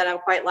people think that I'm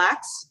quite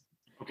lax.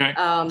 Okay.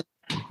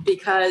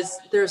 Because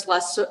there's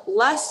less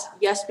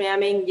yes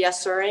ma'aming,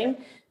 yes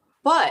sirring.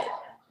 But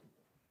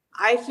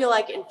I feel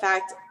like, in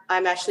fact,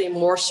 I'm actually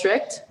more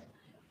strict.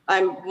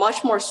 I'm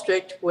much more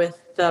strict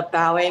with the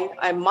bowing.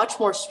 I'm much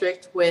more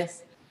strict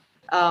with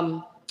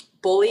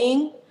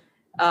bullying.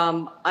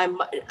 So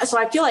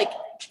I feel like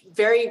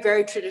very,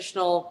 very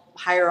traditional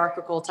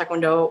hierarchical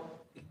Taekwondo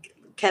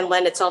can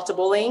lend itself to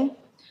bullying.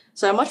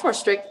 So I'm much more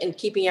strict in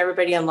keeping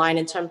everybody in line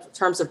in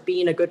terms of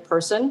being a good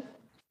person.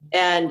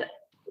 And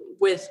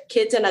with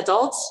kids and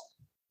adults,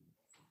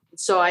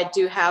 so I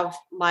do have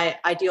my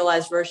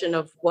idealized version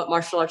of what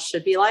martial arts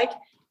should be like.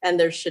 And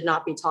there should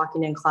not be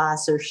talking in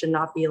class. There should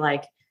not be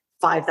like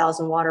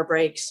 5,000 water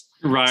breaks.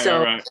 Right.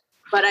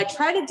 But I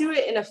try to do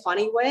it in a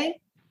funny way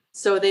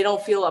so they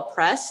don't feel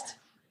oppressed.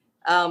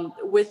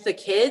 With the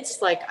kids,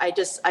 like I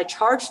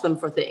charge them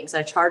for things.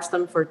 I charge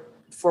them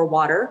for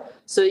water.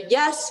 So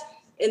yes,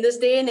 in this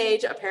day and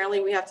age, apparently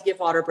we have to give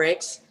water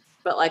breaks,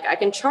 but like I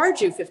can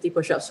charge you 50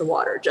 push-ups for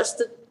water just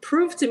to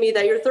prove to me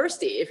that you're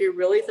thirsty. If you're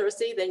really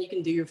thirsty, then you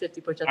can do your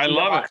 50 push-ups. I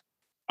love it.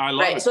 I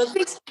love it. So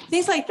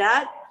things like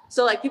that.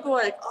 So like people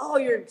are like, oh,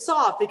 you're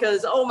soft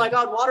because, oh my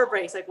God, water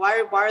breaks. Like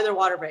why are there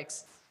water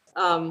breaks?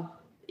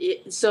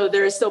 So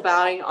there is still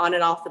bowing on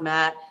and off the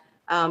mat.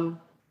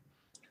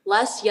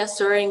 Less yes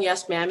sirring,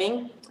 yes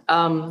ma'aming.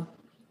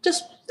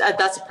 Just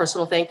that's a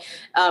personal thing.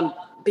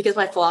 Because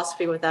my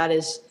philosophy with that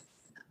is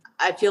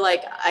I feel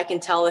like I can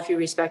tell if you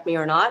respect me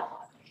or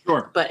not.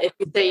 Sure. But if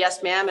you say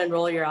yes, ma'am, and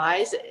roll your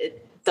eyes,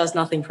 it does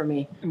nothing for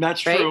me. And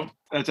that's right? true.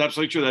 That's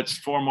absolutely true. That's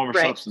form over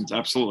substance.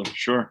 Absolutely.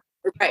 Sure.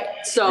 Right.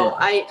 So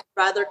I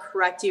rather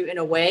correct you in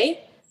a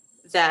way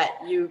that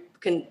you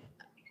can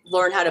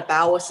learn how to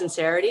bow with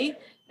sincerity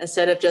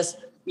instead of just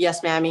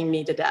yes, ma'aming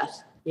me to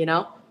death, you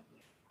know?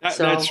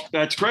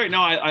 That's great. No,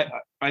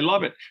 I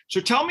love it.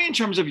 So tell me in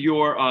terms of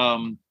your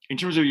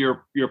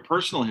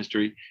personal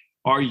history,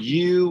 are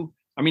you,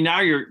 I mean,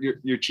 now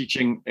you're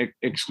teaching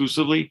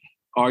exclusively.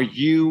 Are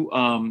you,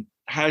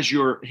 has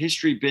your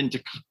history been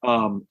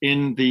to,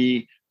 in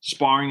the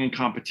sparring and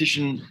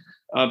competition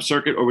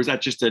circuit, or was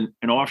that just an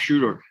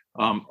offshoot or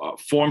a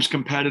forms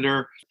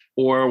competitor,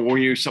 or were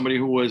you somebody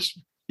who was,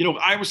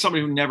 I was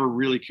somebody who never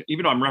really,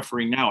 even though I'm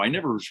refereeing now, I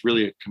never was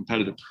really a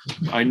competitive.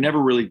 I never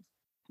really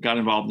got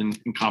involved in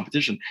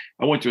competition.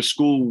 I went to a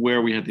school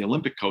where we had the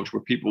Olympic coach,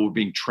 where people were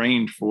being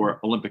trained for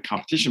Olympic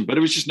competition, but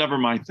it was just never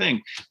my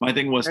thing. My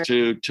thing was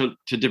to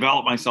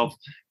develop myself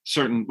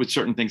with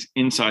certain things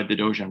inside the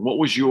dojo. What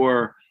was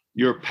your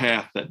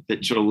path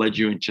that sort of led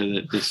you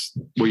into this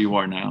where you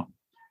are now?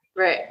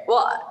 Right.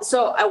 Well,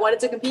 so I wanted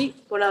to compete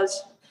when I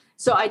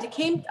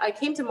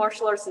came to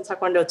martial arts and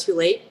Taekwondo too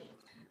late.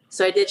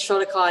 So I did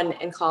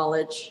Shotokan in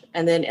college,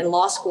 and then in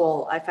law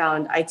school I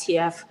found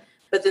ITF,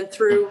 but then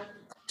through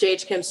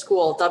JH Kim's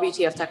school,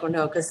 WTF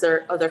Taekwondo, because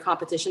they're their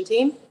competition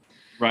team.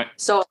 Right.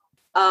 So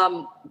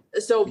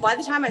so by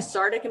the time I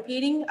started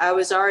competing, I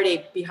was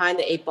already behind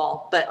the 8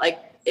 ball. But like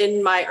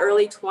in my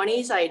early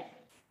 20s, I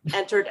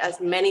entered as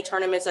many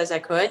tournaments as I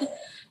could.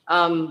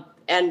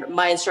 And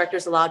my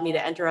instructors allowed me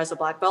to enter as a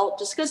black belt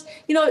just because,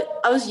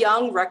 I was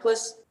young,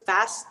 reckless,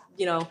 fast,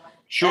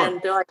 Sure.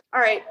 And they're like, all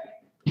right,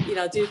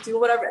 do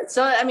whatever.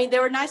 So, I mean, they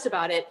were nice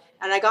about it.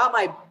 And I got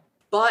my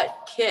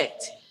butt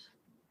kicked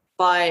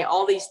by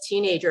all these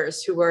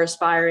teenagers who were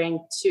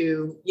aspiring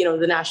to,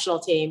 the national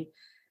team.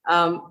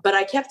 But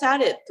I kept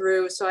at it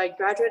so I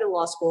graduated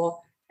law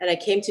school and I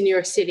came to New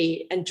York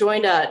City and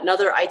joined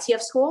another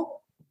ITF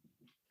school,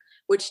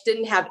 which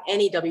didn't have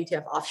any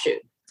WTF offshoot.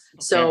 Okay.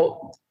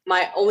 So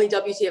my only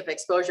WTF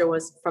exposure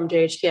was from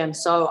JH Kim.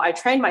 So I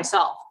trained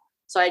myself.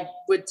 So I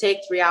would take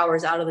 3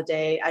 hours out of the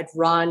day. I'd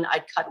run,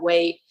 I'd cut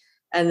weight,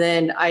 and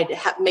then I'd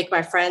make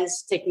my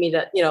friends take me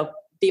to,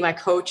 be my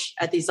coach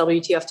at these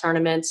WTF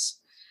tournaments.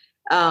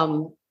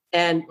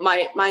 And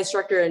my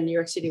instructor in New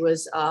York City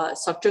was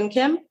Seokjung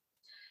Kim.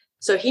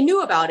 So he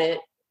knew about it.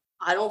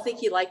 I don't think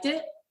he liked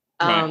it.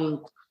 Right.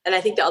 And I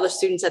think the other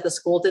students at the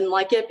school didn't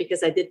like it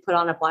because I did put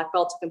on a black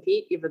belt to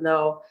compete, even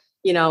though,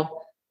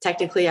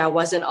 technically I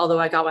wasn't, although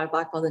I got my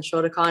black belt in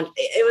Shotokan.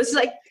 It was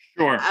like,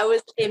 sure. I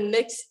was a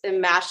mix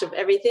and mash of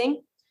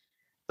everything.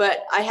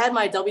 But I had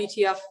my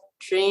WTF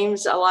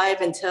dreams alive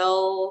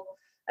until,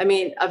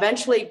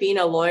 eventually being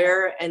a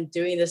lawyer and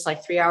doing this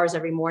like 3 hours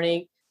every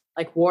morning,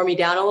 like wore me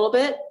down a little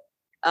bit.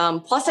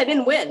 Plus I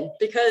didn't win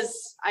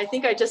because I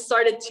think I just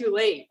started too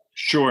late.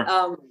 Sure.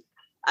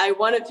 I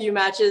won a few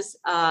matches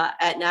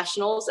at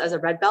nationals as a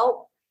red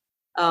belt.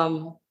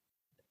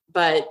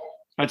 But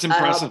that's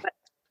impressive.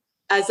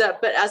 As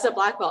a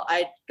black belt,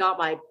 I got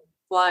my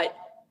butt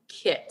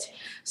kicked.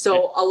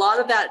 So a lot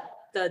of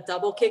the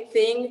double kick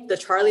thing, the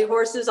Charlie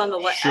horses on the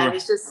left, sure. And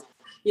it's just,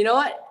 you know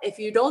what? If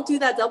you don't do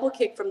that double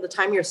kick from the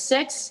time you're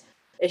 6,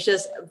 it's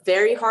just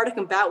very hard to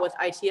combat with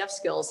ITF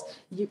skills.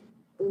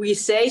 We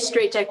say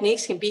straight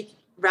techniques can beat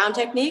round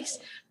techniques,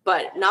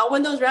 but not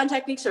when those round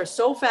techniques are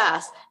so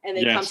fast and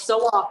they come so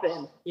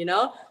often,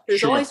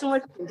 There's only so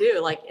much you can do,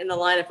 like in the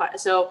line of fire.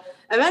 So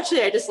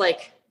eventually I just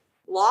like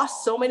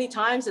lost so many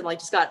times and like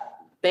just got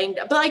banged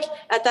up. But like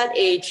at that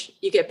age,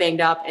 you get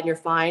banged up and you're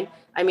fine.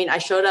 I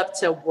showed up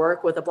to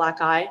work with a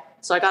black eye.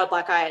 So I got a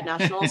black eye at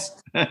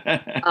nationals.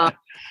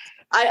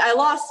 I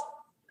lost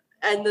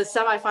in the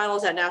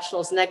semifinals at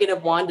nationals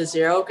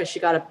 -1-0 because she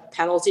got a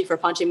penalty for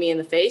punching me in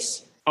the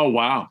face. Oh,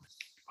 wow.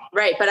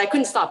 Right. But I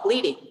couldn't stop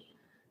bleeding.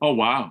 Oh,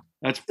 wow.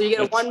 So you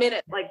get a 1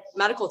 minute like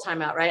medical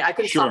timeout, right? I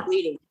couldn't stop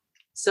bleeding.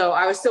 So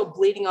I was still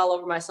bleeding all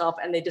over myself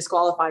and they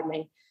disqualified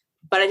me.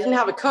 But I didn't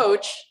have a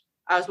coach.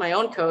 I was my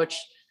own coach.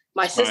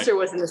 My sister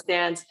was in the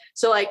stands.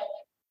 So like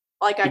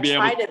I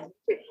tried to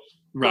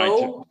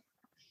go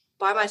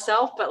by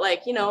myself, but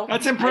like,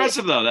 That's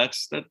impressive though.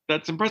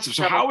 That's impressive.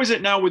 So how is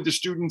it now with the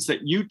students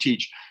that you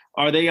teach?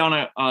 Are they on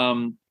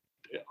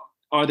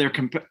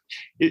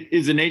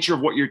is the nature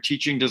of what you're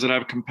teaching, does it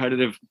have a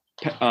competitive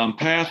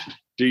path?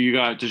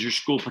 does your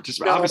school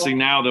participate? No. Obviously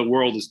now the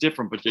world is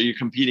different, but are you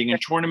competing in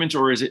tournaments,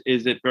 or is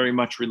it very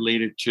much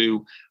related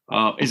to,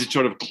 is it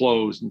sort of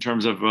closed in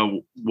terms of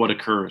what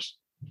occurs?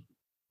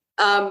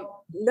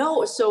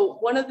 No. So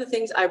one of the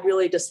things I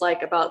really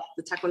dislike about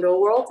the Taekwondo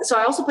world, so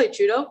I also play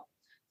judo.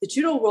 The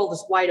judo world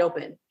is wide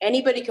open.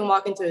 Anybody can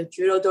walk into a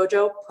judo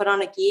dojo, put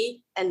on a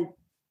gi, and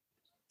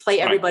play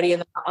everybody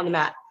on the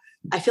mat.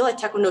 I feel like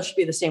Taekwondo should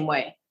be the same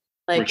way.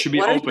 Like, it should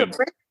be open.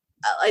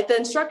 Like the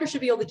instructor should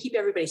be able to keep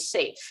everybody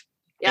safe.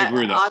 I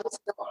agree with that. Obviously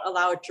don't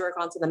allow a jerk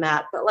onto the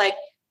mat, but like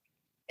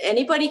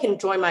anybody can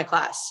join my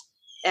class.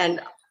 And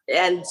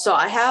so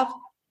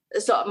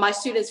so my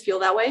students feel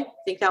that way,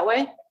 think that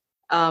way.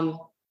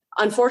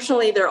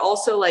 Unfortunately, they're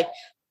also like,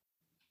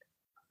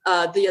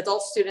 the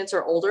adult students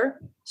are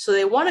older, so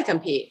they want to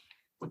compete.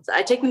 So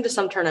I take them to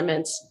some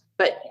tournaments,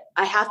 but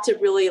I have to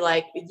really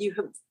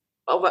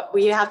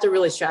we have to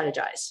really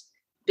strategize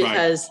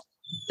because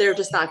they're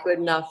just not good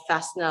enough,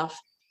 fast enough,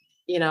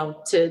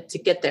 to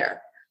get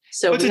there.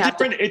 So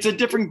it's a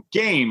different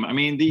game. I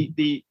mean,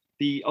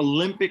 the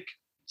Olympic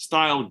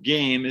style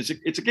game it's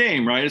a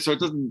game, right? So it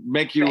doesn't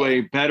make you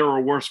a better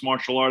or worse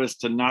martial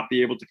artist to not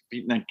be able to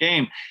compete in that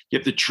game. You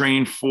have to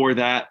train for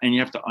that, and you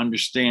have to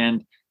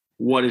understand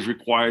what is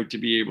required to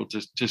be able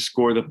to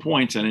score the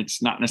points. And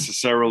it's not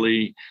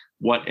necessarily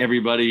what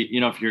everybody,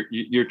 if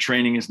your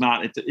training is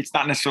not, it's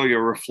not necessarily a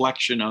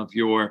reflection of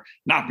your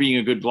not being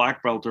a good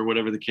black belt or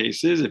whatever the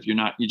case is. If you're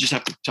not, you just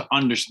have to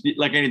understand,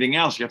 like anything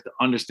else, you have to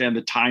understand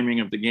the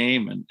timing of the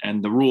game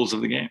and the rules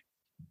of the game.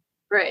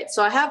 Right.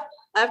 So I have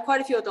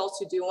quite a few adults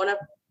who do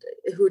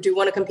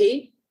want to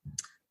compete,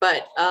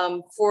 but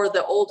for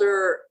the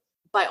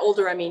by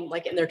older, I mean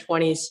like in their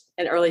 20s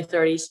and early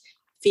 30s,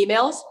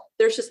 females,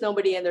 there's just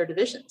nobody in their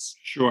divisions.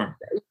 Sure.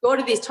 You go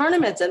to these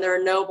tournaments and there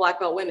are no black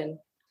belt women.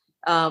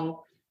 And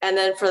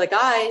then for the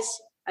guys,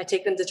 I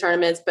take them to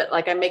tournaments, but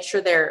like I make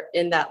sure they're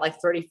in that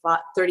like 35,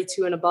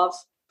 32 and above.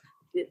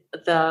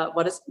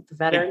 The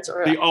veterans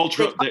or the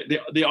ultra,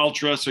 the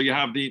ultra. So you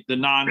have the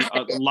non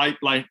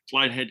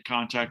light head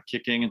contact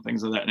kicking and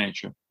things of that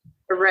nature.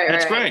 Right.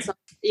 That's great. So,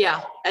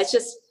 yeah,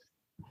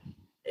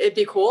 it'd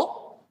be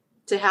cool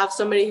to have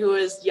somebody who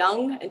is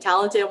young and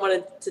talented and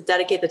wanted to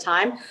dedicate the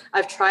time.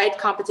 I've tried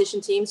competition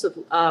teams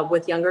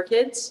with younger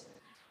kids.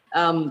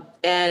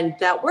 And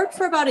that worked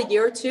for about a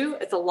year or two.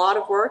 It's a lot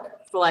of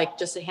work for like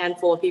just a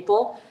handful of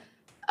people.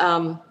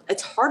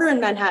 It's harder in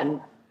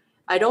Manhattan.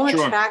 I don't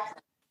attract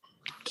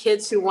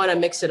kids who want to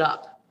mix it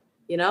up,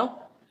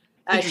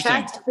 I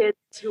attract kids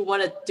who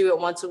want to do it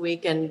once a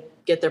week and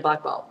get their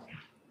black belt.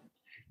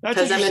 That's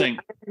interesting.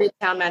 I'm in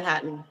Midtown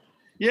Manhattan.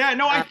 Yeah,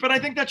 no, but I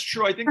think that's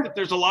true. I think that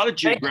there's a lot of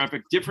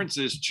geographic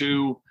differences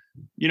to,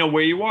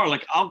 where you are.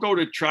 Like I'll go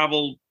to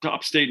travel to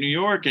upstate New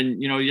York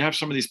and, you have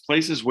some of these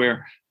places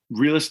where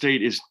real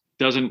estate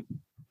doesn't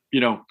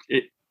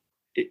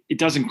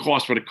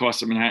cost what it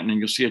costs in Manhattan. And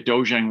you'll see a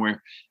dojang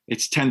where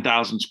it's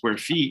 10,000 square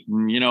feet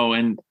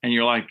and, and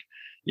you're like,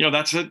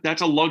 that's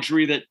a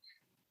luxury that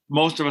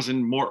most of us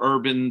in more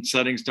urban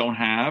settings don't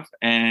have.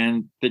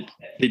 And the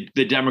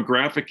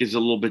demographic is a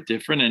little bit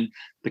different and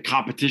the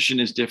competition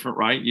is different,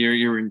 right?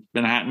 You're in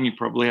Manhattan, you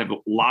probably have a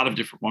lot of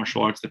different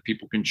martial arts that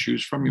people can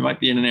choose from. You might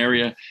be in an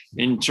area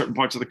in certain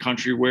parts of the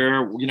country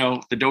where,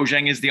 the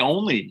dojang is the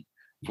only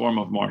form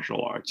of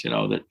martial arts,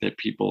 that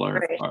people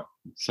are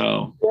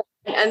so.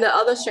 And the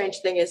other strange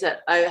thing is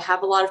that I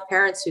have a lot of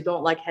parents who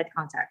don't like head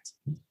contact.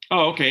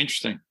 Oh, okay.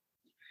 Interesting.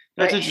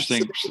 That's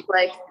interesting. So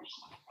like,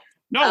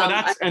 no,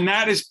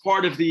 that is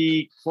part of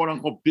the quote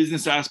unquote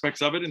business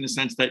aspects of it, in the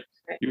sense that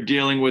you're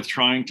dealing with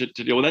trying to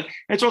deal with that.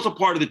 It's also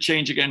part of the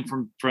change again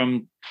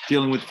from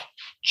dealing with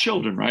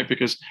children, right?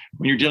 Because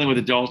when you're dealing with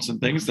adults and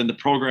things, then the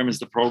program is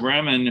the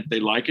program. And if they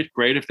like it,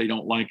 great. If they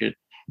don't like it,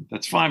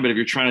 that's fine. But if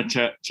you're trying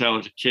to tell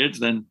it to kids,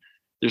 then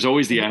there's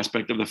always the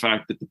aspect of the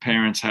fact that the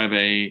parents have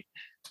an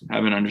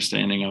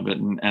understanding of it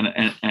and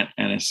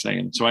a say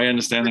in it. So I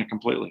understand that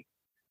completely.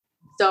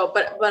 So,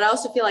 but I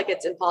also feel like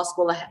it's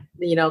impossible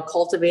to,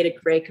 cultivate a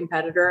great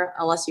competitor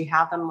unless you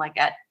have them like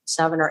at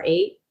 7 or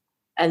 8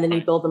 and then you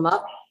build them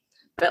up.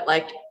 But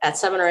like at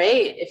 7 or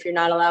 8, if you're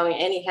not allowing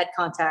any head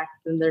contact,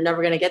 then they're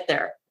never going to get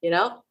there,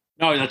 No,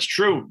 that's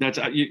true. That's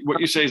what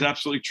you say is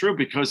absolutely true,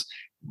 because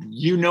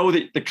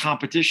that the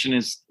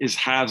competition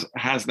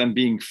has them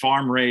being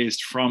farm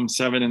raised from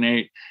 7 and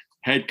 8,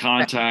 head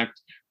contact,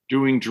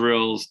 doing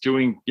drills,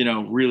 doing,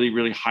 really,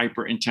 really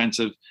hyper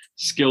intensive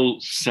skill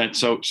set.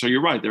 So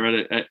you're right.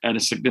 They're at a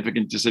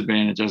significant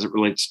disadvantage as it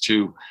relates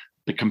to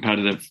the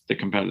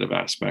competitive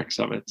aspects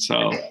of it.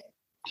 So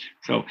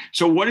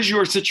what is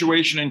your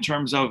situation in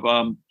terms of,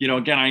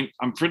 again,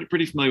 I'm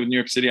pretty familiar with New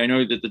York City. I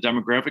know that the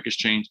demographic has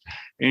changed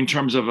in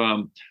terms of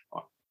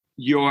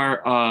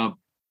your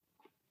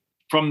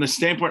from the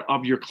standpoint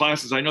of your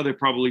classes. I know they're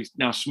probably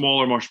now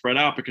smaller, more spread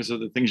out because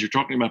of the things you're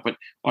talking about, but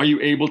are you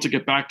able to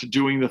get back to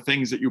doing the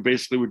things that you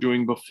basically were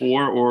doing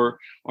before, or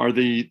are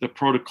the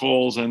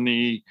protocols and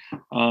the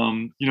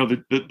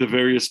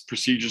various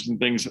procedures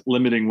and things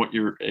limiting what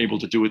you're able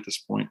to do at this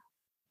point?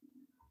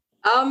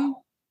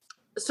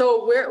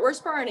 So we're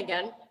sparring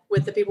again.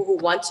 with the people who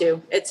want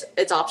to.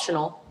 It's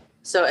optional.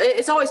 So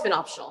it's always been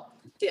optional.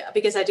 Yeah,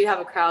 because I do have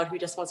a crowd who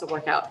just wants to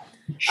work out.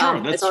 Sure.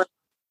 But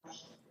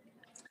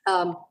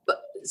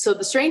so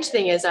the strange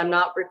thing is I'm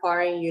not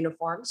requiring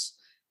uniforms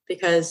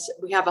because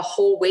we have a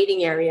whole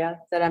waiting area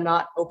that I'm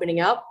not opening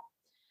up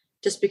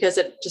just because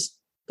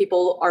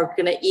people are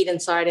going to eat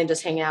inside and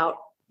just hang out.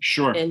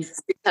 Sure. In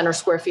 600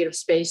 square feet of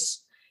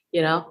space,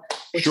 which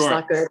Sure. is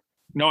not good.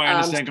 No, I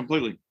understand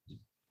completely.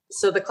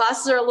 So the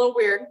classes are a little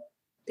weird.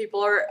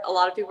 A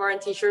lot of people are in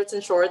t-shirts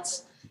and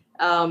shorts,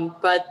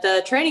 but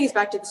the training is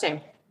back to the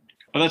same.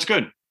 Oh, that's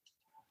good.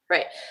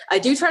 Right. I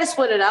do try to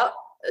split it out.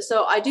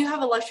 So I do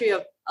have a luxury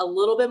of a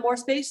little bit more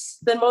space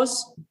than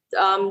most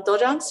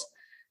dojans.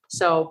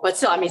 So, but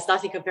still, I mean, it's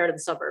nothing compared to the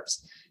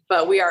suburbs,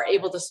 but we are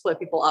able to split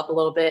people up a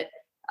little bit.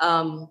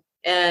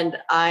 And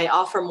I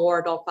offer more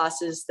adult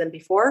classes than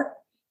before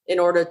in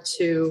order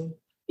to,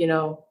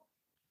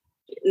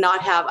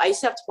 not have, I used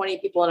to have 20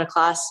 people in a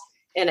class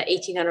in an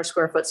 1,800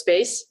 square foot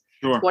space,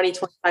 Sure. 20,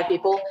 25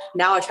 people.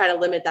 Now I try to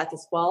limit that to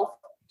 12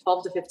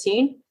 to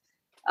 15.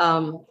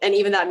 And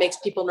even that makes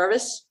people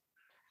nervous.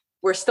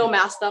 We're still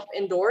masked up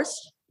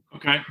indoors.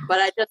 Okay. But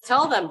I just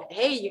tell them,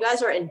 hey, you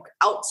guys are in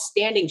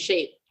outstanding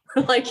shape.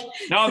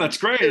 No, that's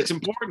great. It's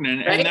important. And,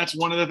 right? and that's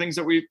one of the things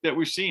that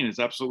we've seen is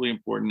absolutely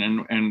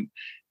important. And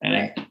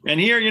Right.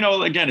 here,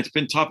 again, it's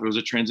been tough. It was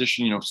a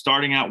transition,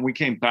 starting out, we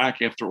came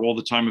back after all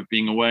the time of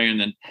being away and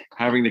then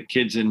having the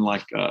kids in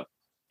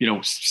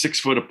 6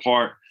 foot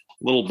apart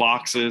little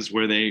boxes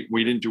where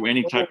we didn't do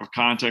any type of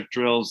contact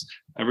drills.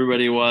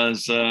 Everybody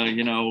was,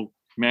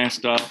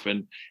 masked up,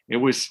 and it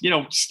was,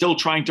 still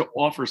trying to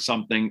offer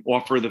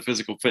the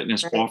physical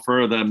fitness, right.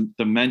 offer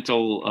the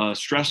mental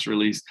stress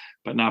release,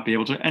 but not be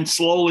able to. And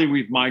slowly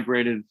we've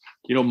migrated,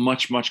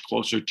 much, much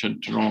closer to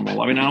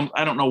normal. I mean,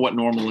 I don't know what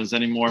normal is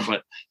anymore,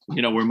 but,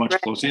 we're much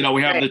right. closer.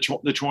 We have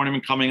the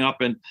tournament coming up,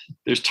 and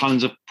there's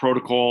tons of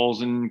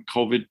protocols and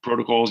COVID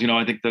protocols.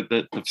 I think that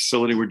the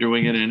facility we're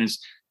doing it in is,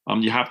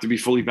 you have to be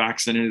fully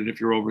vaccinated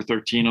if you're over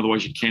 13.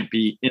 Otherwise, you can't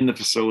be in the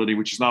facility,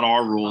 which is not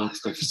our rule.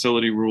 It's the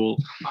facility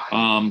rule.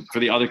 For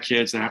the other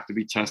kids, they have to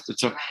be tested.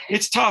 So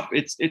it's tough.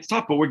 It's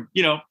tough, but we're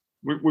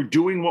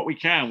doing what we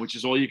can, which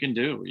is all you can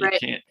do.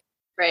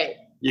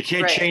 You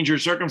can't change your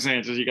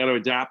circumstances. You got to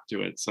adapt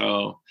to it.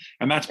 So,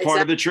 and that's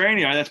part of the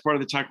training. That's part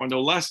of the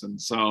Taekwondo lesson.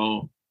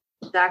 So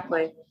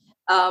exactly.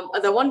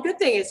 The one good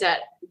thing is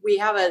that we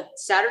have a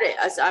Saturday.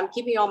 I'm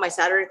keeping all my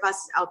Saturday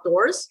classes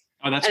outdoors.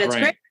 Oh, that's and great.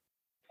 It's great.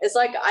 It's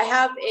like I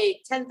have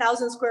a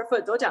 10,000 square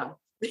foot dojan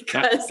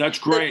because that's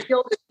great. The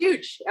field is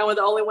huge and we're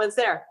the only ones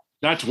there.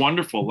 That's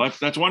wonderful.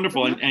 That's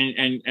wonderful.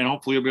 And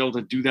hopefully you'll be able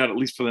to do that at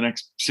least for the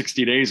next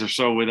 60 days or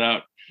so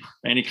without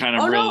any kind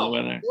of real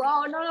weather.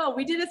 Well, no.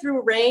 We did it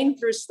through rain,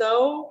 through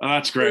snow. Oh,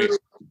 that's great.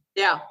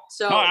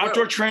 So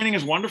outdoor training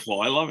is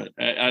wonderful. I love it.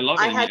 I love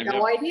it. I had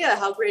no idea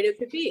how great it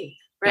could be.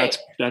 Right.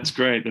 That's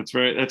great.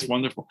 That's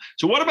wonderful.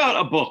 So what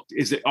about a book?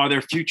 Are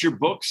there future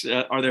books?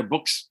 Are there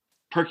books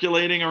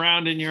percolating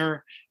around in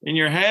your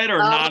head or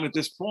not at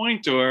this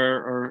point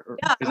or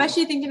yeah, I'm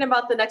actually thinking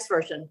about the next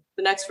version,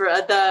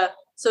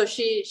 so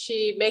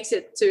she makes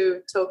it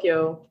to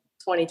Tokyo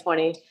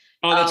 2020.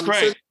 Oh, that's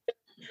great. So,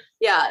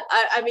 yeah.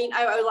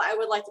 I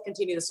would like to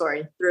continue the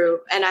story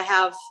through, and I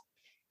have,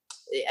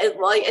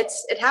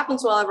 it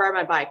happens while I ride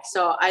my bike.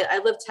 So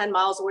I live 10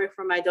 miles away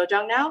from my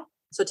dojang now.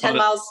 So 10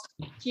 miles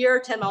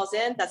here, 10 miles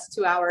in, that's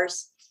 2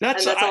 hours.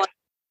 That's all.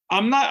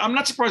 I'm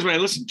not surprised when I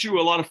listen to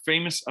a lot of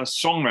famous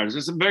songwriters.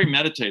 It's very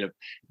meditative.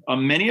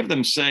 Many of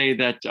them say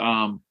that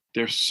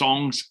their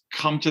songs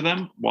come to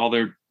them while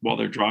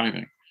they're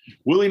driving.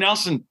 Willie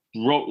Nelson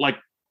wrote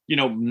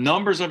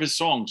numbers of his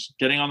songs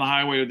getting on the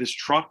highway with his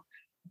truck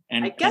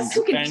and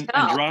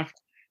drive.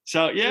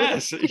 So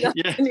yes,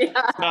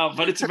 yeah.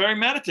 But it's very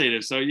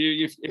meditative. So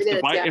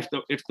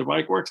if the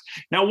bike works.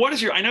 Now,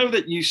 I know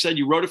that you said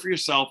you wrote it for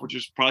yourself, which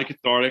is probably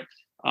cathartic,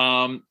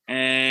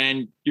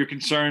 and your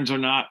concerns are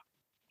not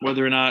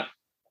whether or not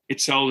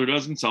it sells or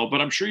doesn't sell, but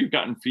I'm sure you've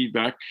gotten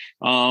feedback.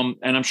 And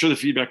I'm sure the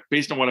feedback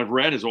based on what I've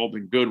read has all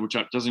been good, which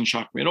doesn't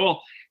shock me at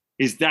all.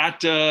 Is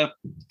that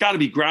got to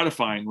be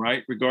gratifying,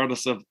 right?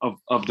 Regardless of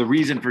the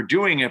reason for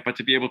doing it, but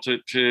to be able to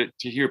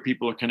hear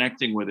people are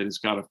connecting with it has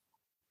got to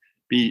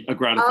be a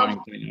gratifying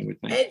thing, I would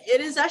think.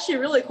 It is actually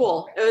really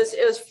cool.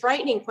 It was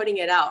frightening putting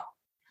it out.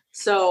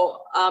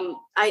 So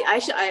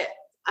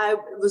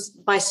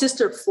my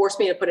sister forced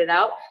me to put it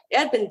out. It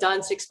had been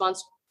done 6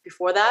 months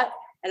before that.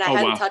 And I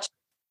hadn't touched it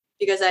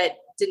because I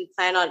didn't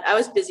plan on. I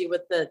was busy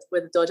with the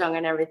dojang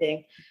and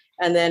everything,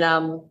 and then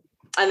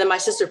my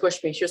sister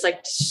pushed me. She was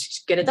like,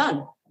 "Just get it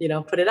done,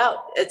 put it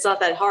out. It's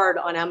not that hard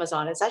on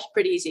Amazon. It's actually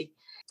pretty easy."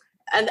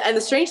 And the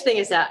strange thing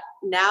is that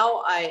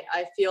now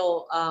I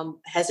feel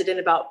hesitant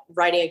about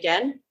writing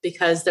again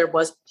because there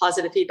was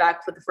positive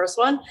feedback for the first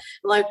one.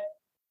 I'm like,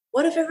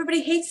 what if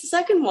everybody hates the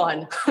second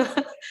one?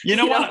 You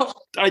know what?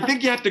 I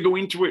think you have to go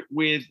into it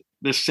with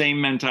the same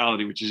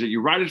mentality, which is that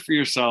you write it for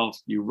yourself,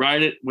 you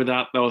write it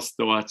without those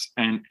thoughts,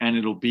 and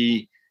it'll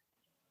be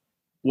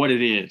what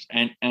it is.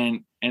 And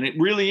it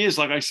really is,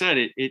 like I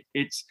said,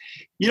 it's,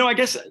 I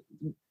guess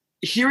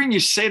hearing you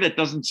say that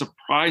doesn't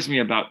surprise me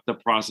about the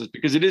process,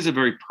 because it is a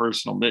very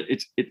personal,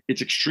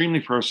 it's extremely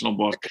personal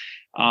book.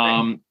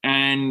 And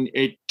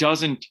it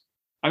doesn't,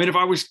 I mean, if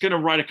I was going to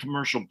write a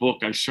commercial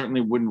book, I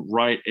certainly wouldn't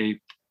write a,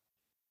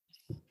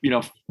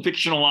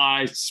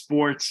 fictionalized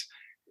sports,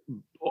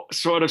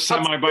 sort of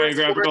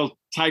semi-biographical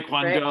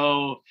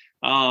Taekwondo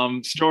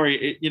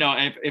story.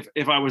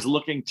 If I was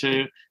looking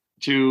to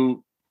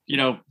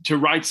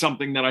write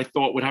something that I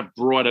thought would have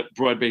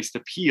broad-based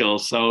appeal.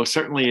 So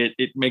certainly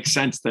it makes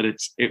sense that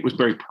it was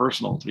very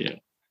personal to you.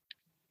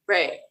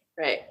 Right.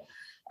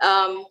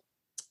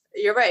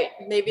 You're right.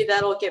 Maybe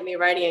that'll get me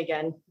writing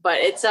again, but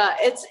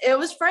it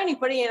was frightening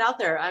putting it out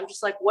there. I'm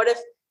just like, what if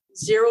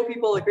 0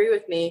 people agree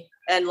with me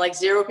and like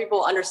 0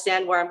 people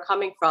understand where I'm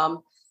coming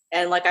from?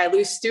 And like, I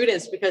lose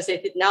students because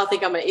they now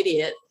think I'm an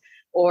idiot,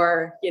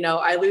 or,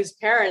 I lose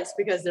parents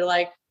because they're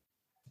like,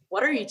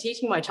 what are you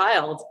teaching my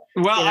child?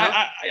 Well,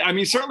 I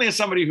mean, certainly as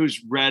somebody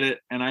who's read it,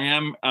 and I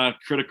am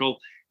critical,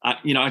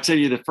 I'd say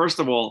to you that first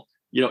of all,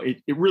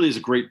 it really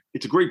is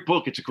it's a great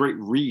book. It's a great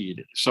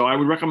read. So I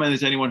would recommend it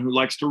to anyone who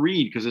likes to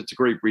read, because it's a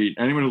great read.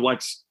 Anyone who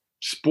likes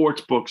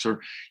sports books, or,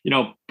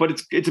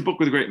 but it's a book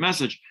with a great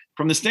message.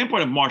 From the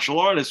standpoint of martial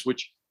artists,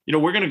 which,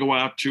 we're going to go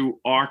out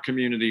to our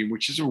community,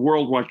 which is a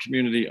worldwide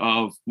community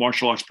of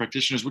martial arts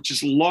practitioners, which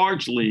is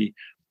largely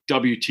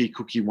WT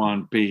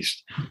Kukiwan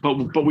based,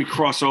 but we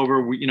cross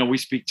over. We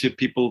speak to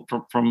people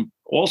from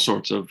all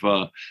sorts of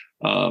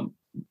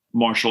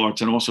martial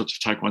arts, and all sorts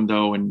of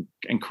Taekwondo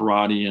and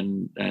karate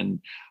and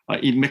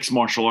even mixed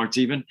martial arts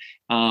even.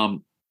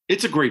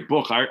 It's a great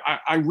book.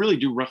 I really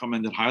do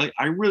recommend it highly.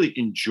 I really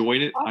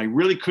enjoyed it. I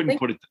really couldn't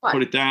put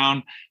it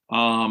down.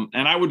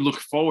 And I would look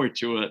forward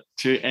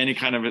to any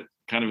kind of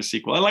a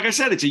sequel. And like I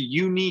said, it's a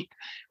unique,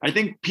 I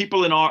think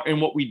people in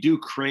what we do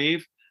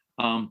crave.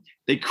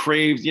 They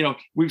crave,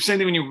 we've seen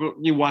that when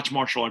you watch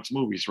martial arts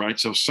movies, right?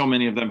 So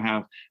many of them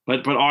have,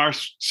 but our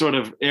sort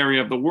of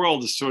area of the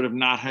world is sort of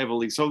not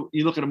heavily. So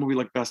you look at a movie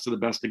like Best of the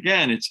Best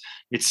again,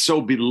 it's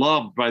so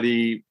beloved by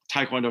the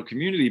Taekwondo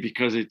community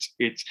because it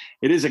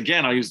is,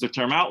 again, I use the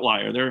term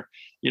outlier. There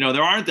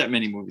aren't that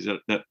many movies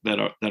that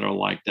are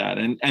like that.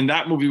 And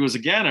that movie was,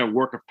 again, a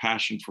work of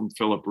passion from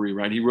Philip Ree,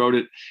 right? He wrote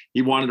it,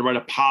 he wanted to write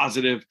a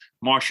positive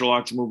martial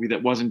arts movie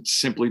that wasn't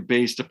simply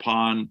based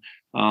upon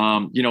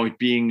it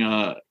being,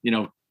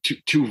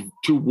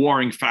 two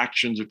warring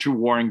factions or two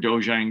warring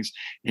dojangs.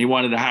 He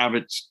wanted to have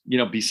it,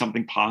 be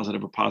something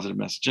positive, a positive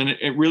message. And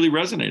it really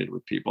resonated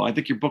with people. I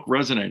think your book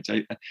resonates.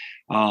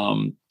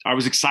 I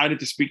was excited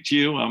to speak to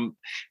you.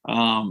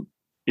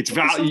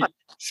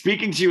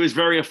 Speaking to you is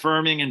very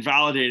affirming and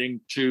validating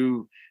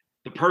to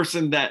the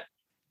person that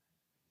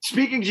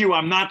speaking to you.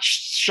 I'm not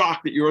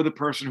shocked that you're the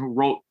person who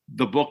wrote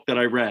the book that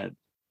I read.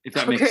 If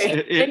that makes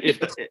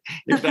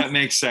if that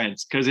makes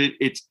sense, because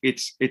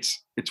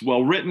it's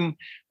well written,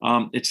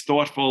 it's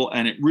thoughtful,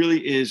 and it really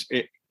is.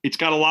 It's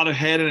got a lot of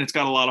head and it's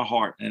got a lot of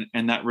heart,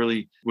 and that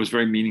really was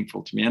very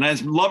meaningful to me. And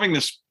as loving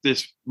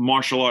this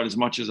martial art as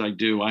much as I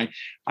do, I'm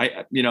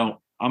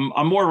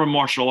more of a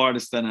martial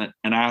artist than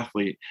an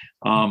athlete.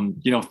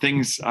 I'm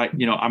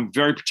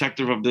very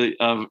protective of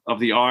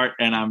the art,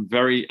 and I'm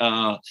very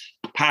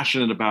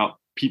passionate about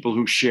people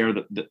who share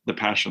the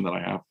passion that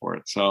I have for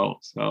it. So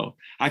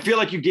I feel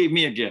like you gave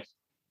me a gift.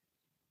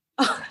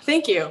 Oh,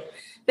 thank you.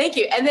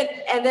 And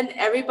then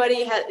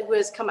everybody who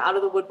has come out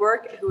of the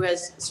woodwork, who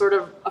has sort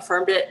of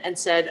affirmed it and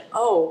said,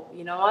 oh,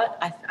 you know what?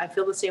 I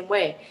feel the same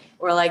way.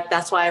 Or like,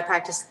 that's why I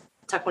practice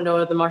Taekwondo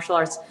or the martial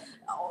arts.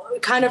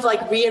 Kind of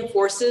like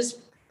reinforces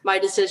my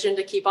decision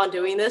to keep on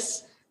doing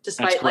this,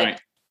 despite like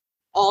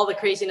all the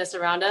craziness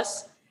around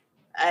us.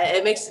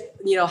 It makes,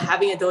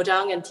 having a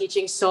dojang and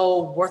teaching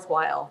so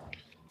worthwhile.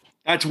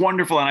 That's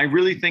wonderful. And I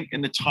really think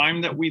in the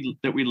time that we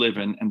live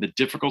in, and the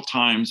difficult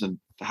times and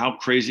how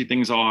crazy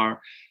things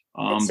are,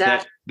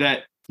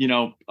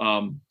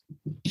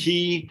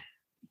 key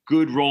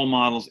good role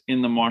models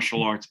in the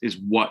martial arts is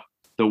what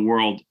the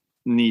world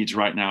needs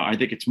right now. I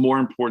think it's more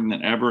important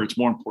than ever. It's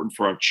more important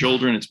for our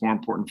children. It's more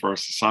important for our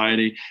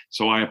society.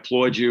 So I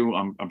applaud you.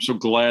 I'm so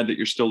glad that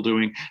you're still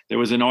doing. There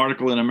was an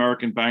article in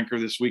American Banker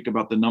this week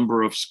about the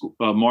number of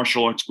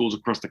martial arts schools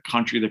across the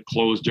country that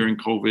closed during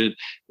COVID,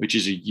 which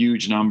is a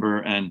huge number.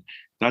 And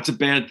that's a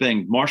bad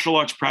thing. Martial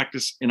arts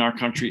practice in our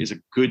country is a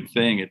good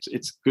thing.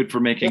 It's good for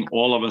making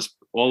all of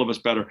us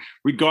better,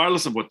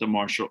 regardless of what the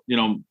martial,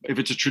 if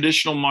it's a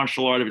traditional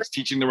martial art, if it's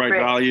teaching the right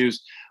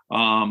values.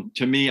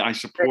 To me, I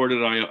support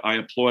it. I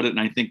applaud it. And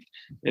I think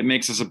it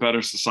makes us a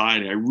better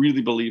society. I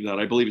really believe that.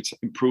 I believe it's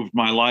improved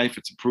my life.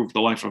 It's improved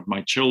the life of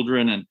my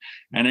children and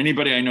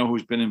anybody I know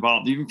who's been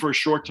involved, even for a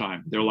short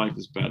time, their life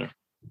is better.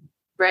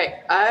 Right.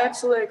 I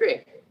absolutely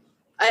agree.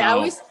 I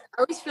always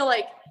feel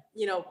like,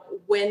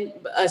 when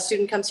a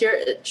student comes here,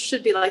 it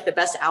should be like the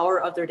best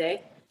hour of their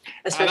day,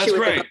 especially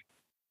with great.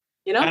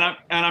 And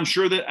I'm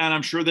sure that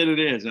it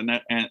is. And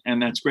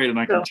that's great. And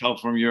I can tell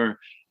from your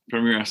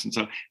essence.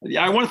 So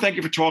I want to thank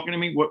you for talking to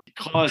me,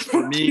 because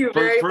for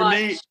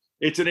me,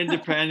 it's an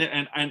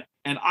independent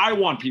and I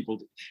want people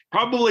to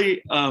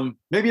probably,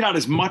 maybe not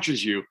as much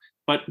as you,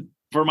 but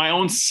for my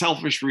own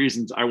selfish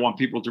reasons, I want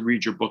people to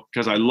read your book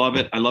because I love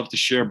it. I love to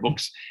share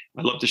books.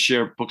 I love to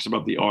share books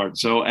about the art.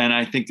 So, and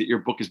I think that your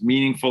book is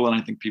meaningful, and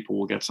I think people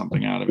will get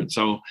something out of it.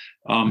 So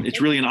it's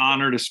really an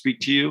honor to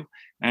speak to you.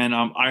 And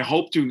I'm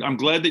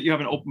glad that you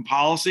have an open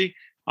policy.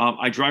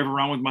 I drive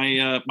around with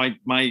my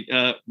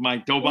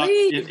Dobok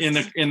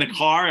in the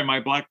car and my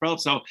black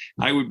belt. So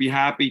I would be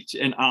happy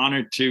and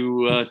honored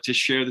to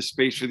share the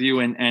space with you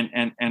and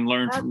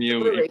learn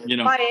Absolutely. from you.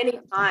 By any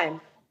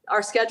time.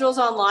 Our schedule's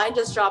online.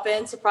 Just drop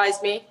in,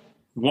 surprise me.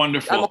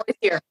 Wonderful. I'm always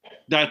here.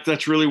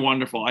 That's really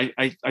wonderful.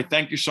 I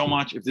thank you so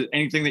much. If there's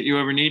anything that you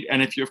ever need,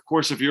 and if you're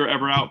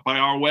ever out by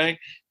our way,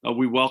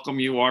 we welcome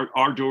you.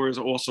 Our door is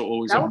also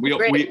always open.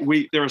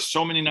 We there are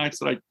so many nights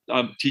that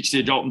I teach the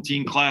adult and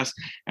teen class,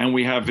 and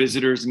we have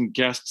visitors and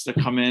guests that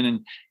come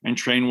in and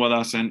train with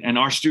us, and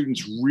our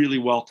students really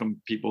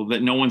welcome people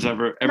that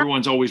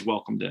everyone's always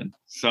welcomed in.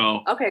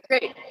 So okay,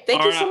 great.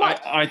 Thank you so much.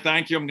 I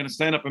thank you. I'm going to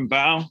stand up and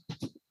bow.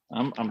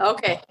 I'm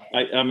okay.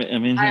 I'm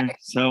in here.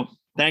 So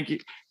thank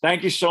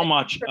you so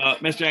much,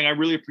 Ms. Yang. I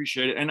really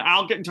appreciate it, and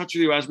I'll get in touch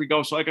with you as we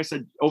go. So, like I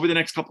said, over the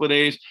next couple of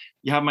days,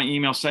 you have my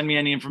email. Send me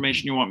any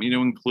information you want me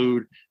to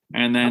include,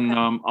 and then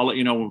I'll let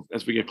you know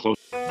as we get close.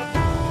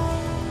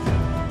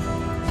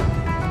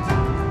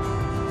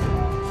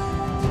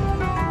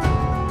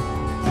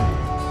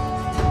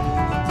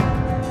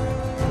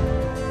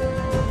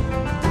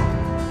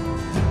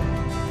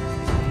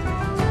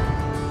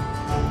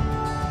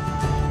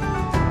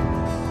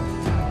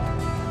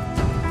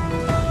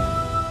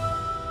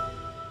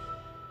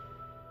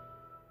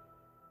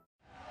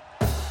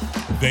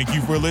 Thank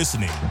you for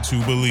listening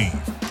to Believe.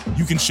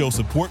 You can show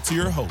support to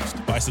your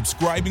host by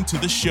subscribing to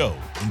the show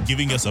and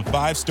giving us a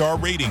 5-star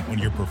rating on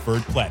your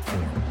preferred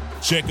platform.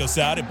 Check us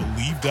out at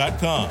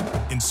Believe.com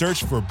and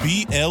search for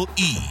BLEAV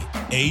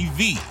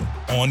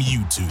on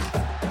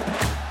YouTube.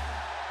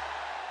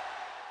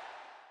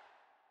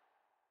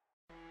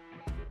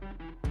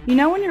 You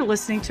know when you're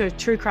listening to a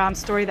true crime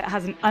story that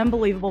has an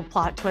unbelievable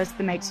plot twist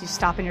that makes you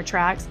stop in your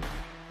tracks?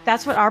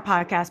 That's what our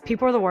podcast,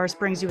 People Are the Worst,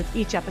 brings you with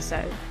each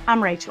episode.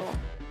 I'm Rachel.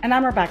 And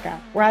I'm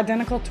Rebecca. We're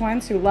identical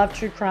twins who love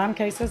true crime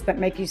cases that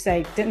make you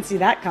say, didn't see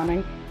that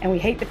coming, and we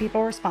hate the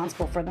people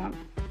responsible for them.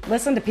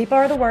 Listen to People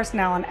Are the Worst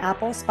now on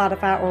Apple,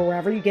 Spotify, or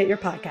wherever you get your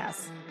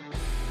podcasts.